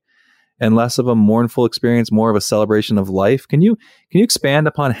celebratory and less of a mournful experience, more of a celebration of life. Can you expand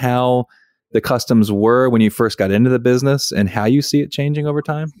upon how the customs were when you first got into the business and how you see it changing over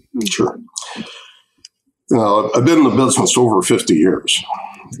time? Sure. I've been in the business over 50 years,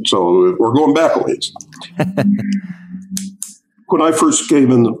 so we're going back a ways. When I first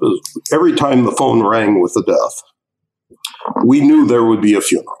came in the business, every time the phone rang with a death, we knew there would be a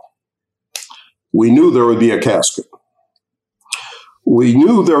funeral. We knew there would be a casket. We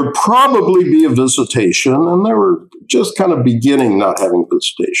knew there would probably be a visitation, and they were just kind of beginning not having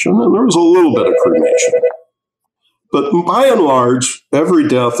visitation, and there was a little bit of cremation. But by and large, every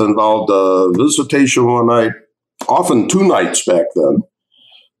death involved a visitation one night, often 2 nights back then,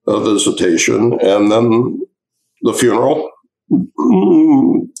 a visitation, and then the funeral,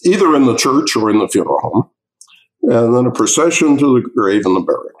 either in the church or in the funeral home, and then a procession to the grave and the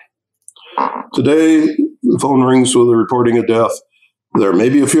burial. Today, the phone rings with a reporting of death. There may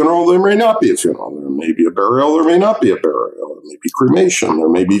be a funeral, there may not be a funeral. There may be a burial, there may not be a burial. There may be cremation, there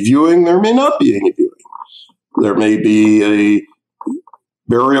may be viewing, there may not be any viewing. There may be a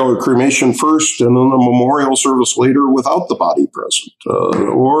burial or cremation first and then a memorial service later without the body present.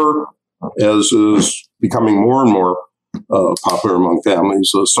 Or, as is becoming more and more popular among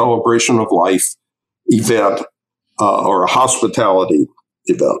families, a celebration of life event or a hospitality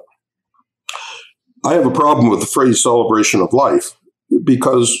event. I have a problem with the phrase celebration of life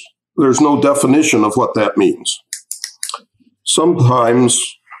because there's no definition of what that means. Sometimes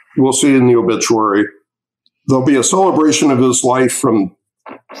we'll see in the obituary, there'll be a celebration of his life from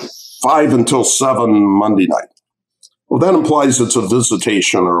 5 until 7 Monday night. Well, that implies it's a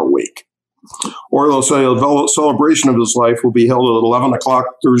visitation or a wake. Or they'll say a celebration of his life will be held at 11 o'clock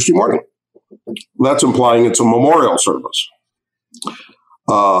Thursday morning. That's implying it's a memorial service.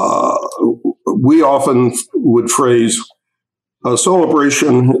 We often would phrase a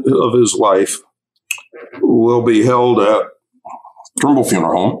celebration of his life will be held at Trimble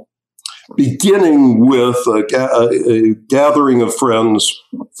Funeral Home, beginning with a gathering of friends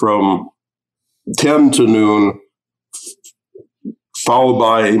from 10 to noon, followed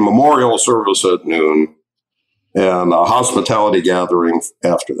by a memorial service at noon and a hospitality gathering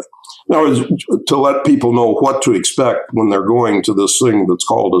after that. Now, to let people know what to expect when they're going to this thing that's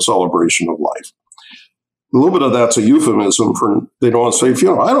called a celebration of life. A little bit of that's a euphemism for they don't want to say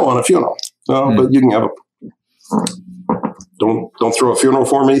funeral. I don't want a funeral. No, but you can have don't throw a funeral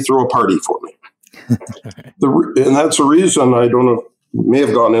for me, throw a party for me. And that's a reason I don't know, may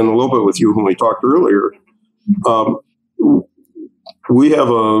have gone in a little bit with you when we talked earlier. We have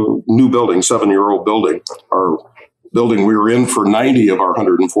a new building, 7-year-old building. Our building we were in for 90 of our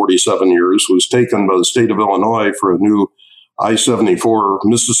 147 years was taken by the state of Illinois for a new I-74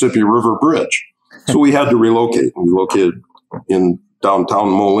 Mississippi River Bridge. So we had to relocate. We located in downtown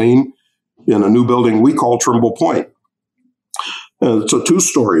Moline in a new building we call Trimble Point. And it's a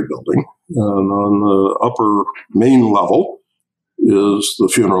 2-story building. And on the upper main level is the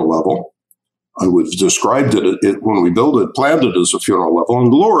funeral level. I would have described it when we built it, planned it as a funeral level.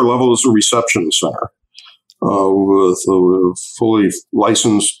 And the lower level is a reception center with fully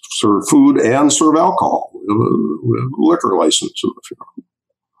licensed serve food and serve alcohol, with liquor license in the funeral.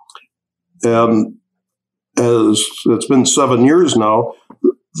 And as it's been 7 years now,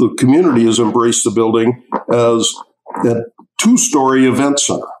 the community has embraced the building as a 2-story event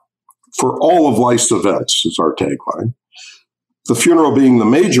center for all of life's events, is our tagline. The funeral being the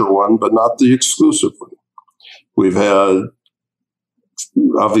major one, but not the exclusive one. We've had,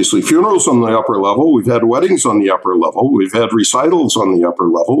 obviously, funerals on the upper level. We've had weddings on the upper level. We've had recitals on the upper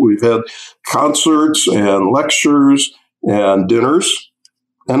level. We've had concerts and lectures and dinners.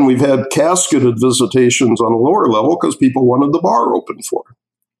 And we've had casketed visitations on the lower level because people wanted the bar open for it.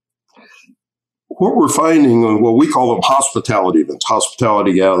 What we're finding, well, we call them hospitality events,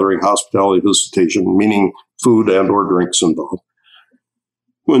 hospitality gathering, hospitality visitation, meaning food and or drinks involved.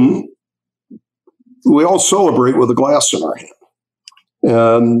 When we all celebrate with a glass in our hand.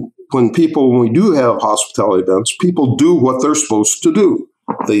 And when we do have hospitality events, people do what they're supposed to do.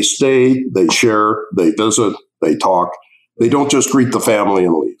 They stay, they share, they visit, they talk. They don't just greet the family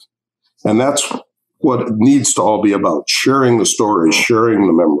and leave. And that's what it needs to all be about, sharing the stories, sharing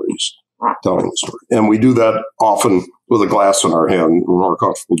the memories, telling the story. And we do that often with a glass in our hand. We're more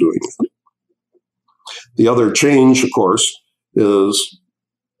comfortable doing that. The other change, of course, is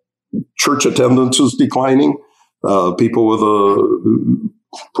church attendance is declining. People with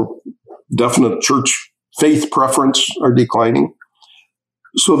a definite church faith preference are declining.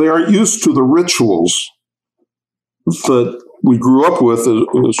 So they aren't used to the rituals that we grew up with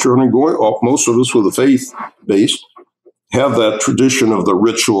as children going up. Most of us with a faith base have that tradition of the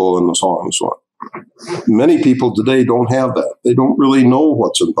ritual and the song and so on. Many people today don't have that. They don't really know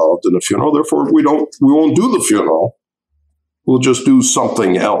what's involved in a funeral. Therefore, we won't do the funeral. We'll just do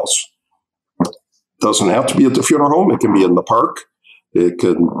something else. Doesn't have to be at the funeral home. It can be in the park. It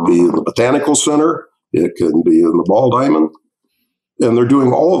can be in the botanical center. It can be in the Ball Diamond. And they're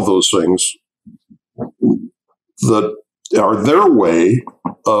doing all of those things that are their way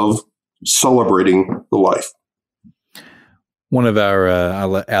of celebrating the life. One of our,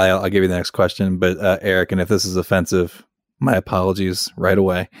 I'll give you the next question, but Eric, and if this is offensive, my apologies right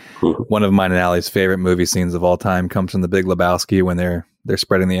away. Mm-hmm. One of mine and Allie's favorite movie scenes of all time comes from The Big Lebowski when they're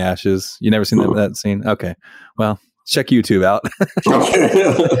spreading the ashes. You never seen that scene? Okay. Well, check YouTube out.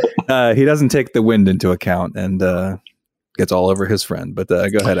 He doesn't take the wind into account and gets all over his friend. But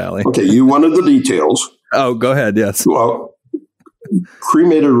go ahead, Allie. Okay, you wanted the details. Oh, go ahead. Yes. Well,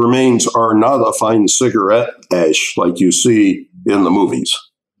 cremated remains are not a fine cigarette ash like you see in the movies.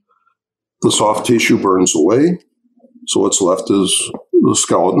 The soft tissue burns away. So what's left is the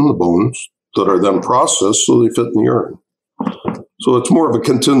skeleton, the bones, that are then processed so they fit in the urn. So it's more of a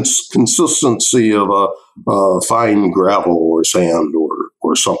consistency of a fine gravel or sand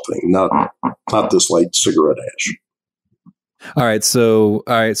or something, not this light cigarette ash. All right. So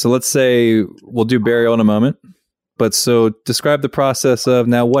let's say we'll do burial in a moment. But so describe the process of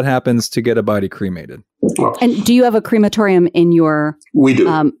now what happens to get a body cremated. And do you have a crematorium in your... We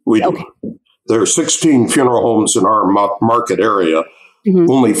do. We do. Okay. There are 16 funeral homes in our market area. Mm-hmm.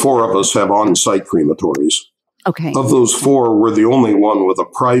 Only 4 of us have on-site crematories. Okay. Of those 4, we're the only one with a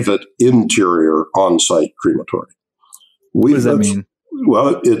private interior on-site crematory. What does that mean?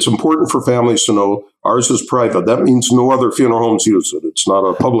 Well, it's important for families to know ours is private. That means no other funeral homes use it. It's not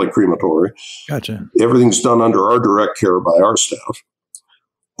a public crematory. Gotcha. Everything's done under our direct care by our staff.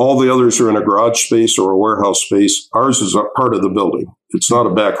 All the others are in a garage space or a warehouse space. Ours is a part of the building. It's not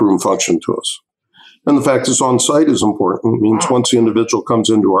a backroom function to us. And the fact it's on site is important. It means once the individual comes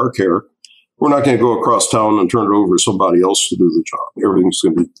into our care, we're not going to go across town and turn it over to somebody else to do the job. Everything's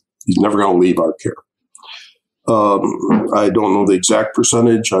going to be, he's never going to leave our care. I don't know the exact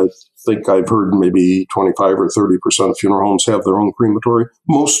percentage. I think I've heard maybe 25 or 30% of funeral homes have their own crematory.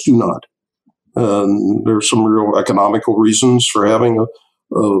 Most do not. There's some real economical reasons for having a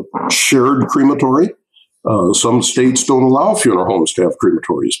shared crematory. Some states don't allow funeral homes to have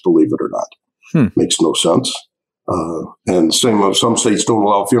crematories, believe it or not. Makes no sense. And same with some states don't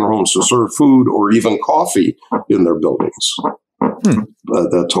allow funeral homes to serve food or even coffee in their buildings.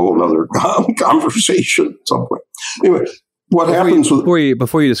 That's a whole other conversation at some point. Anyway,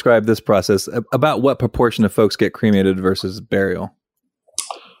 before you describe this process, about what proportion of folks get cremated versus burial?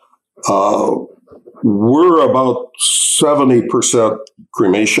 We're about 70%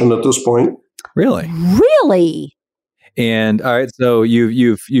 cremation at this point. Really? Really? And all right, so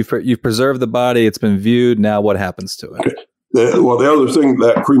you've preserved the body. It's been viewed. Now, what happens to it? Okay. The other thing,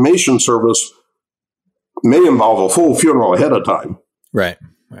 that cremation service may involve a full funeral ahead of time. Right.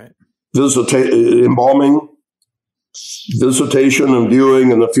 Embalming, visitation and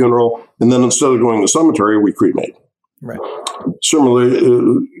viewing, and the funeral, and then instead of going to the cemetery, we cremate. Right.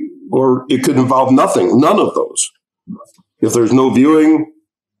 Similarly, or it could involve none of those. If there's no viewing,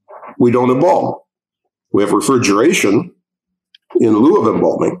 we don't embalm. We have refrigeration in lieu of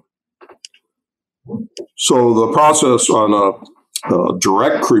embalming. So the process on a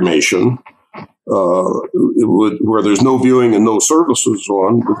direct cremation, where there's no viewing and no services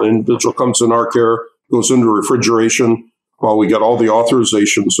on, the individual comes in our care, goes into refrigeration while we get all the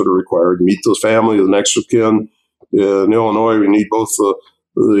authorizations that are required, meet the family, the next of kin. In Illinois, we need both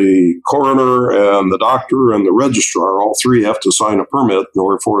the coroner and the doctor and the registrar. All three have to sign a permit in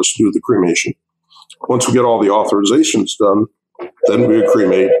order for us to do the cremation. Once we get all the authorizations done, then we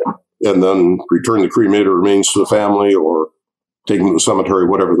cremate and then return the cremated remains to the family or take them to the cemetery,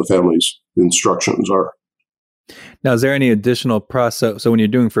 whatever the family's instructions are. Now, is there any additional process? So when you're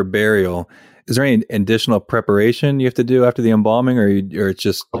doing for burial, is there any additional preparation you have to do after the embalming, or it's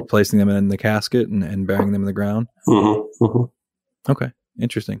just placing them in the casket and burying them in the ground? Mm-hmm. Mm-hmm. Okay.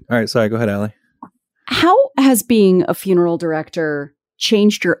 Interesting. All right. Sorry. Go ahead, Allie. How has being a funeral director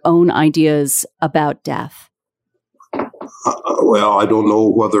changed your own ideas about death? Well, I don't know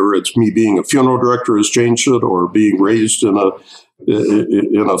whether it's me being a funeral director has changed it, or being raised in a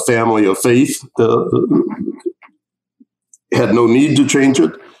family of faith had no need to change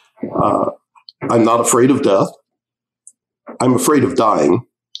it. I'm not afraid of death. I'm afraid of dying,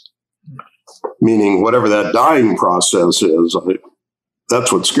 meaning whatever that dying process is,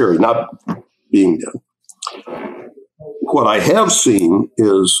 that's what's scary, not being dead. What I have seen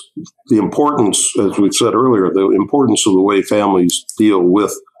is the importance, as we said earlier, the importance of the way families deal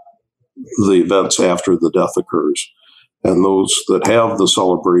with the events after the death occurs. And those that have the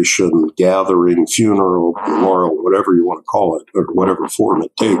celebration, gathering, funeral, memorial, whatever you want to call it, or whatever form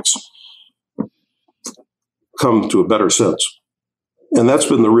it takes, come to a better sense. And that's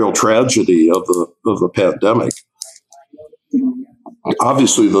been the real tragedy of the pandemic.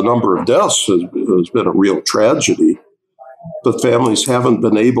 Obviously, the number of deaths has been a real tragedy, but families haven't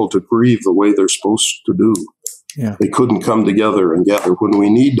been able to grieve the way they're supposed to do. Yeah. They couldn't come together and gather. When we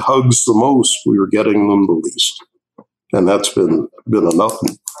need hugs the most, we were getting them the least. And that's been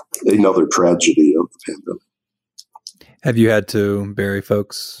another tragedy of the pandemic. Have you had to bury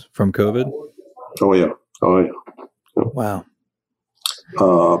folks from COVID? Oh, yeah. Wow.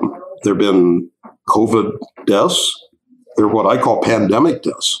 There have been COVID deaths. They're what I call pandemic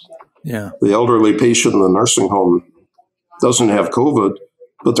deaths. Yeah. The elderly patient in the nursing home doesn't have COVID,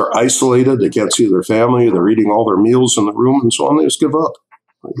 but they're isolated. They can't see their family. They're eating all their meals in the room and so on. They just give up.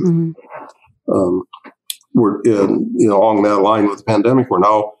 Mm-hmm. We're along that line with the pandemic. We're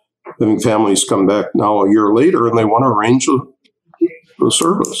now having families come back now a year later, and they want to arrange the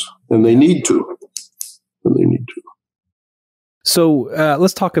service, and they need to. So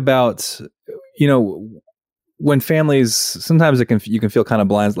let's talk about, when families, sometimes you can feel kind of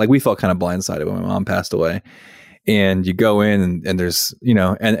blind, like we felt kind of blindsided when my mom passed away. And you go in and there's,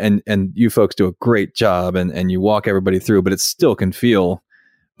 and you folks do a great job and you walk everybody through, but it still can feel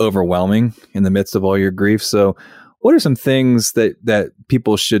overwhelming in the midst of all your grief. So what are some things that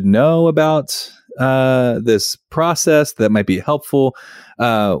people should know about this process that might be helpful?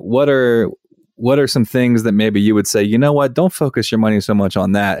 What are some things that maybe you would say, you know what, don't focus your money so much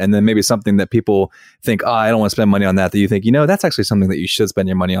on that. And then maybe something that people think, I don't want to spend money on that you think, that's actually something that you should spend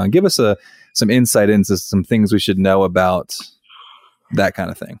your money on. Give us some insight into some things we should know about that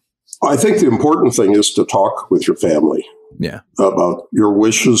kind of thing. I think the important thing is to talk with your family about your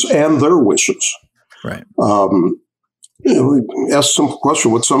wishes and their wishes. Right. Ask some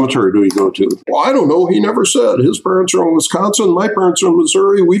question, what cemetery do you go to? Well, I don't know. He never said. His parents are in Wisconsin. My parents are in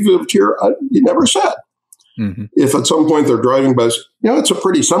Missouri. We've lived here. He never said. Mm-hmm. If at some point they're driving by, it's a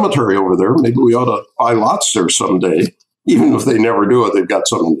pretty cemetery over there. Maybe we ought to buy lots there someday. Even if they never do it, they've got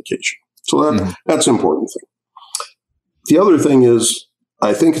some indication. So that's an important thing. The other thing is,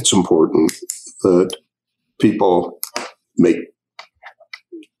 I think it's important that people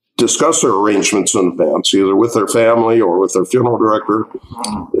discuss their arrangements in advance, either with their family or with their funeral director.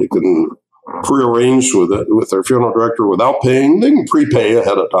 They can prearrange with their funeral director without paying. They can prepay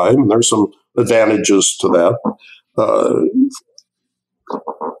ahead of time. There's some advantages to that.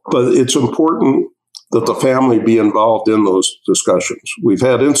 But it's important that the family be involved in those discussions. We've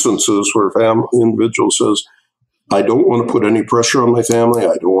had instances where individual says, I don't want to put any pressure on my family.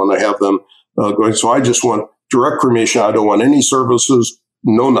 I don't want to have them going. So I just want direct cremation. I don't want any services.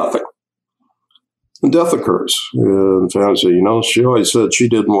 No, nothing. And death occurs. And family say, she always said she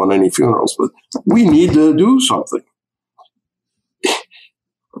didn't want any funerals, but we need to do something.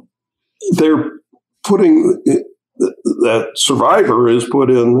 They're putting that survivor is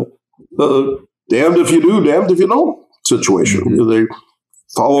put in damned if you do, damned if you don't situation. Mm-hmm. They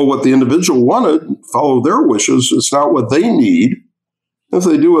follow what the individual wanted, follow their wishes. It's not what they need. If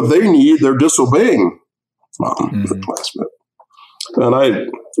they do what they need, they're disobeying the classmate. And I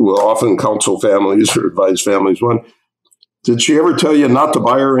will often counsel families or advise families, did she ever tell you not to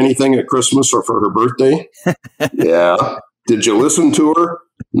buy her anything at Christmas or for her birthday? Yeah. Did you listen to her?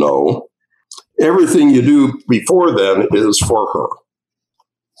 No. Everything you do before then is for her.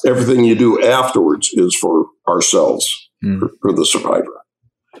 Everything you do afterwards is for ourselves, for the survivor.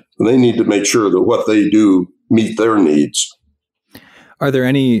 And they need to make sure that what they do meet their needs. Are there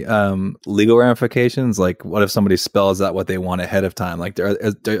any legal ramifications? Like, what if somebody spells out what they want ahead of time? Like,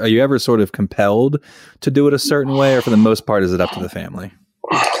 are you ever sort of compelled to do it a certain way, or for the most part, is it up to the family?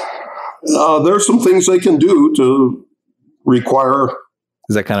 There's some things they can do to require.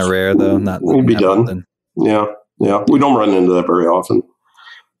 Is that kind of rare, though? Not will be done. Often. Yeah. We don't run into that very often.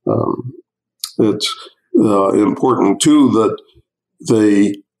 It's important too that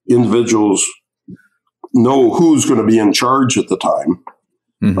the individuals know who's going to be in charge at the time.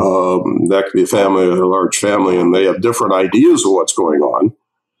 That could be a family, a large family, and they have different ideas of what's going on.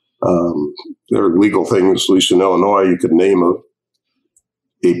 There are legal things, at least in Illinois, you could name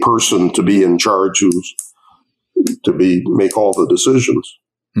a person to be in charge who's make all the decisions.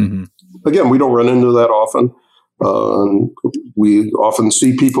 Again, we don't run into that often. And we often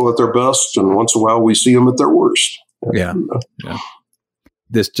see people at their best, and once in a while we see them at their worst. Yeah.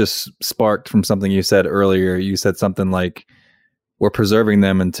 This just sparked from something you said earlier. You said something like, we're preserving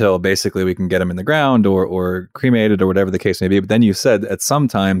them until basically we can get them in the ground or cremated or whatever the case may be. But then you said at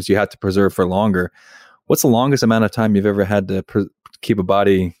sometimes you have to preserve for longer. What's the longest amount of time you've ever had to keep a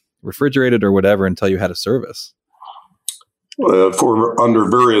body refrigerated or whatever until you had a service? Under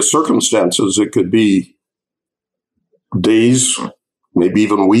various circumstances, it could be days, maybe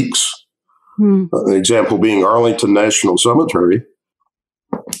even weeks. An example being Arlington National Cemetery.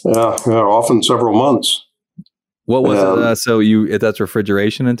 Often several months. What was so that's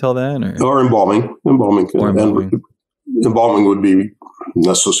refrigeration until then, or embalming? Embalming would be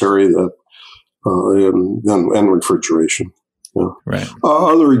necessary. And refrigeration. Yeah. Right.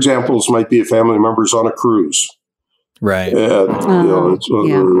 Other examples might be family members on a cruise. Right.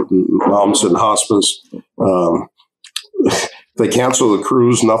 Moms in hospice. If they cancel the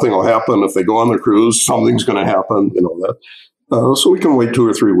cruise, nothing will happen. If they go on the cruise, something's going to happen. That. So we can wait 2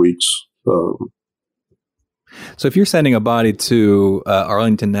 or 3 weeks. So if you're sending a body to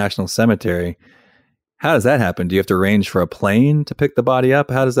Arlington National Cemetery, how does that happen? Do you have to arrange for a plane to pick the body up?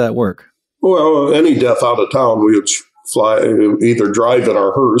 How does that work? Well, any death out of town, we would fly, either drive in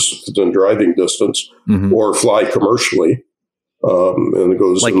our hearse, if it's in driving distance, or fly commercially. And it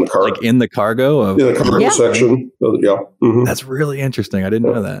goes in the car. Like in the cargo? In the cargo section. That's really interesting. I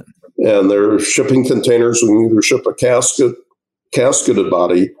didn't know that. And there are shipping containers. We can either ship a casketed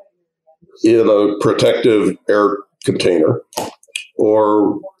body in a protective air container,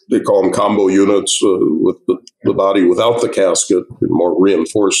 or they call them combo units with the body without the casket, a more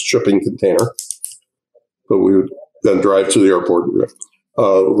reinforced shipping container. But we would then drive to the airport.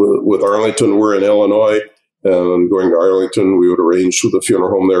 With Arlington, we're in Illinois, and going to Arlington, we would arrange with the funeral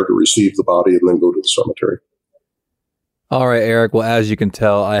home there to receive the body and then go to the cemetery. All right, Eric. Well, as you can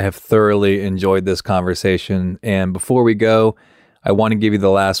tell, I have thoroughly enjoyed this conversation. And before we go, I want to give you the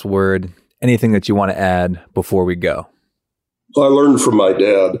last word. Anything that you want to add before we go? I learned from my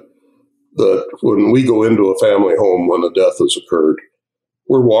dad that when we go into a family home when a death has occurred,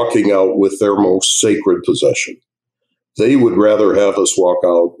 we're walking out with their most sacred possession. They would rather have us walk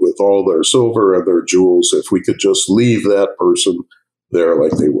out with all their silver and their jewels if we could just leave that person there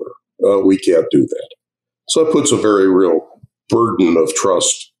like they were. We can't do that. So it puts a very real burden of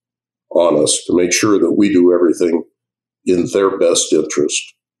trust on us to make sure that we do everything in their best interest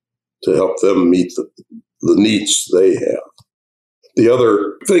to help them meet the needs they have. The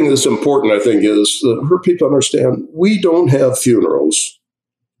other thing that's important, I think, is for people to understand, we don't have funerals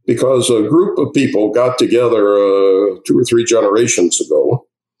because a group of people got together 2 or 3 generations ago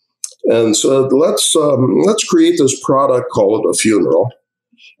and said, let's create this product called a funeral,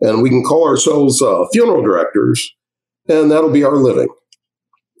 and we can call ourselves funeral directors, and that'll be our living.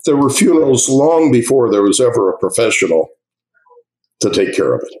 There were funerals long before there was ever a professional to take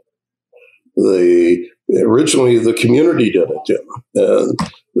care of it. Originally, the community did it, Tim. And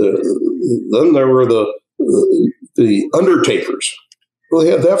then there were the undertakers. Well,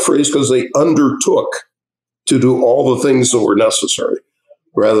 they had that phrase because they undertook to do all the things that were necessary,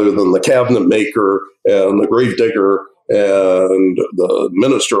 rather than the cabinet maker and the grave digger and the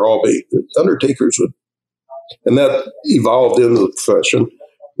minister. The undertakers would, and that evolved into the profession.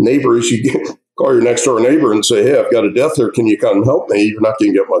 Neighbors, you call your next door neighbor and say, "Hey, I've got a death here. Can you come and help me?" You're not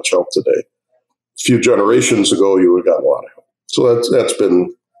going to get much help today. A few generations ago, you would have gotten a lot of help. So that's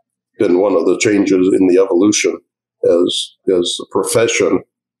been been one of the changes in the evolution as the profession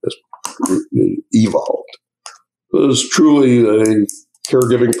has evolved. It is truly a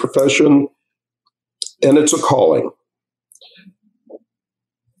caregiving profession, and it's a calling.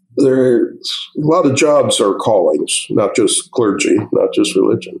 There's a lot of jobs are callings, not just clergy, not just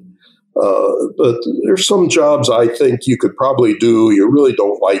religion. But there's some jobs I think you could probably do. You really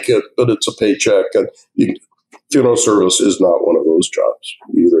don't like it, but it's a paycheck. And funeral service is not one of those jobs.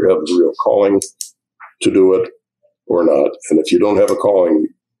 You either have a real calling to do it or not. And if you don't have a calling,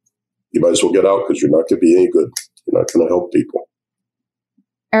 you might as well get out because you're not going to be any good. You're not going to help people.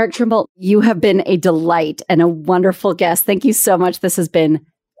 Eric Trimble, you have been a delight and a wonderful guest. Thank you so much. This has been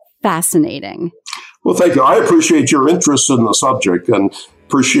fascinating. Well, thank you. I appreciate your interest in the subject and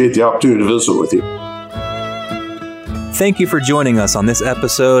appreciate the opportunity to visit with you. Thank you for joining us on this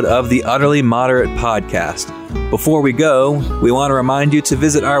episode of the Utterly Moderate Podcast. Before we go, we want to remind you to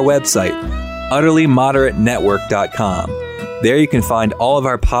visit our website, utterlymoderatenetwork.com. There you can find all of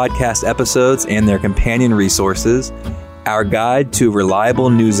our podcast episodes and their companion resources, our guide to reliable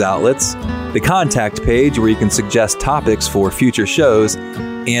news outlets, the contact page where you can suggest topics for future shows,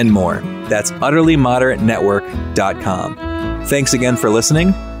 and more. That's utterlymoderatenetwork.com. Thanks again for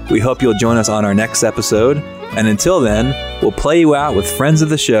listening. We hope you'll join us on our next episode. And until then, we'll play you out with friends of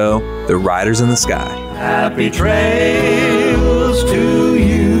the show, the Riders in the Sky. Happy trails to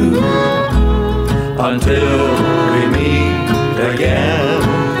you until we meet again.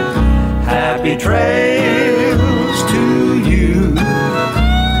 Happy trails to you.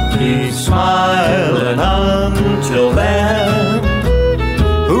 Keep smiling until then.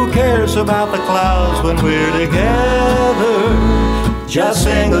 Who cares about the clouds when we're together? Just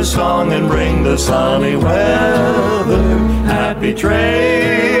sing a song and bring the sunny weather. Happy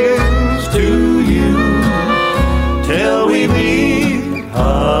trails to you till we meet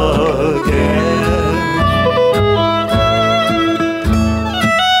again.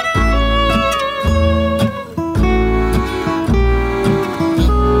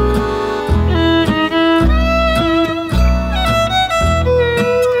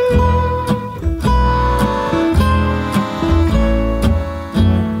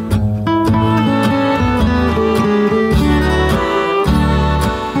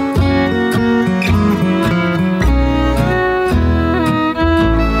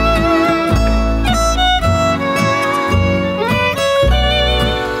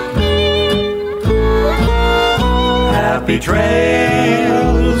 Happy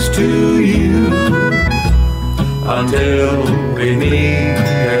trails to you until we meet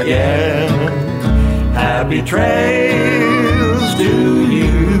again. Happy trails to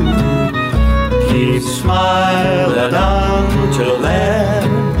you. Keep smiling until then.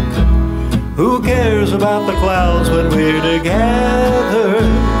 Who cares about the clouds when we're together?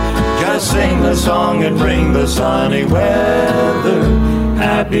 Just sing the song and bring the sunny weather.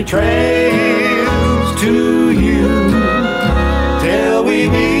 Happy trails to you till we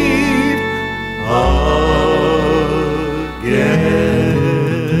meet again.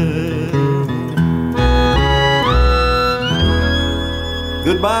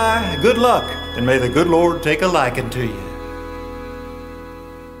 Goodbye, good luck, and may the good Lord take a liking to you.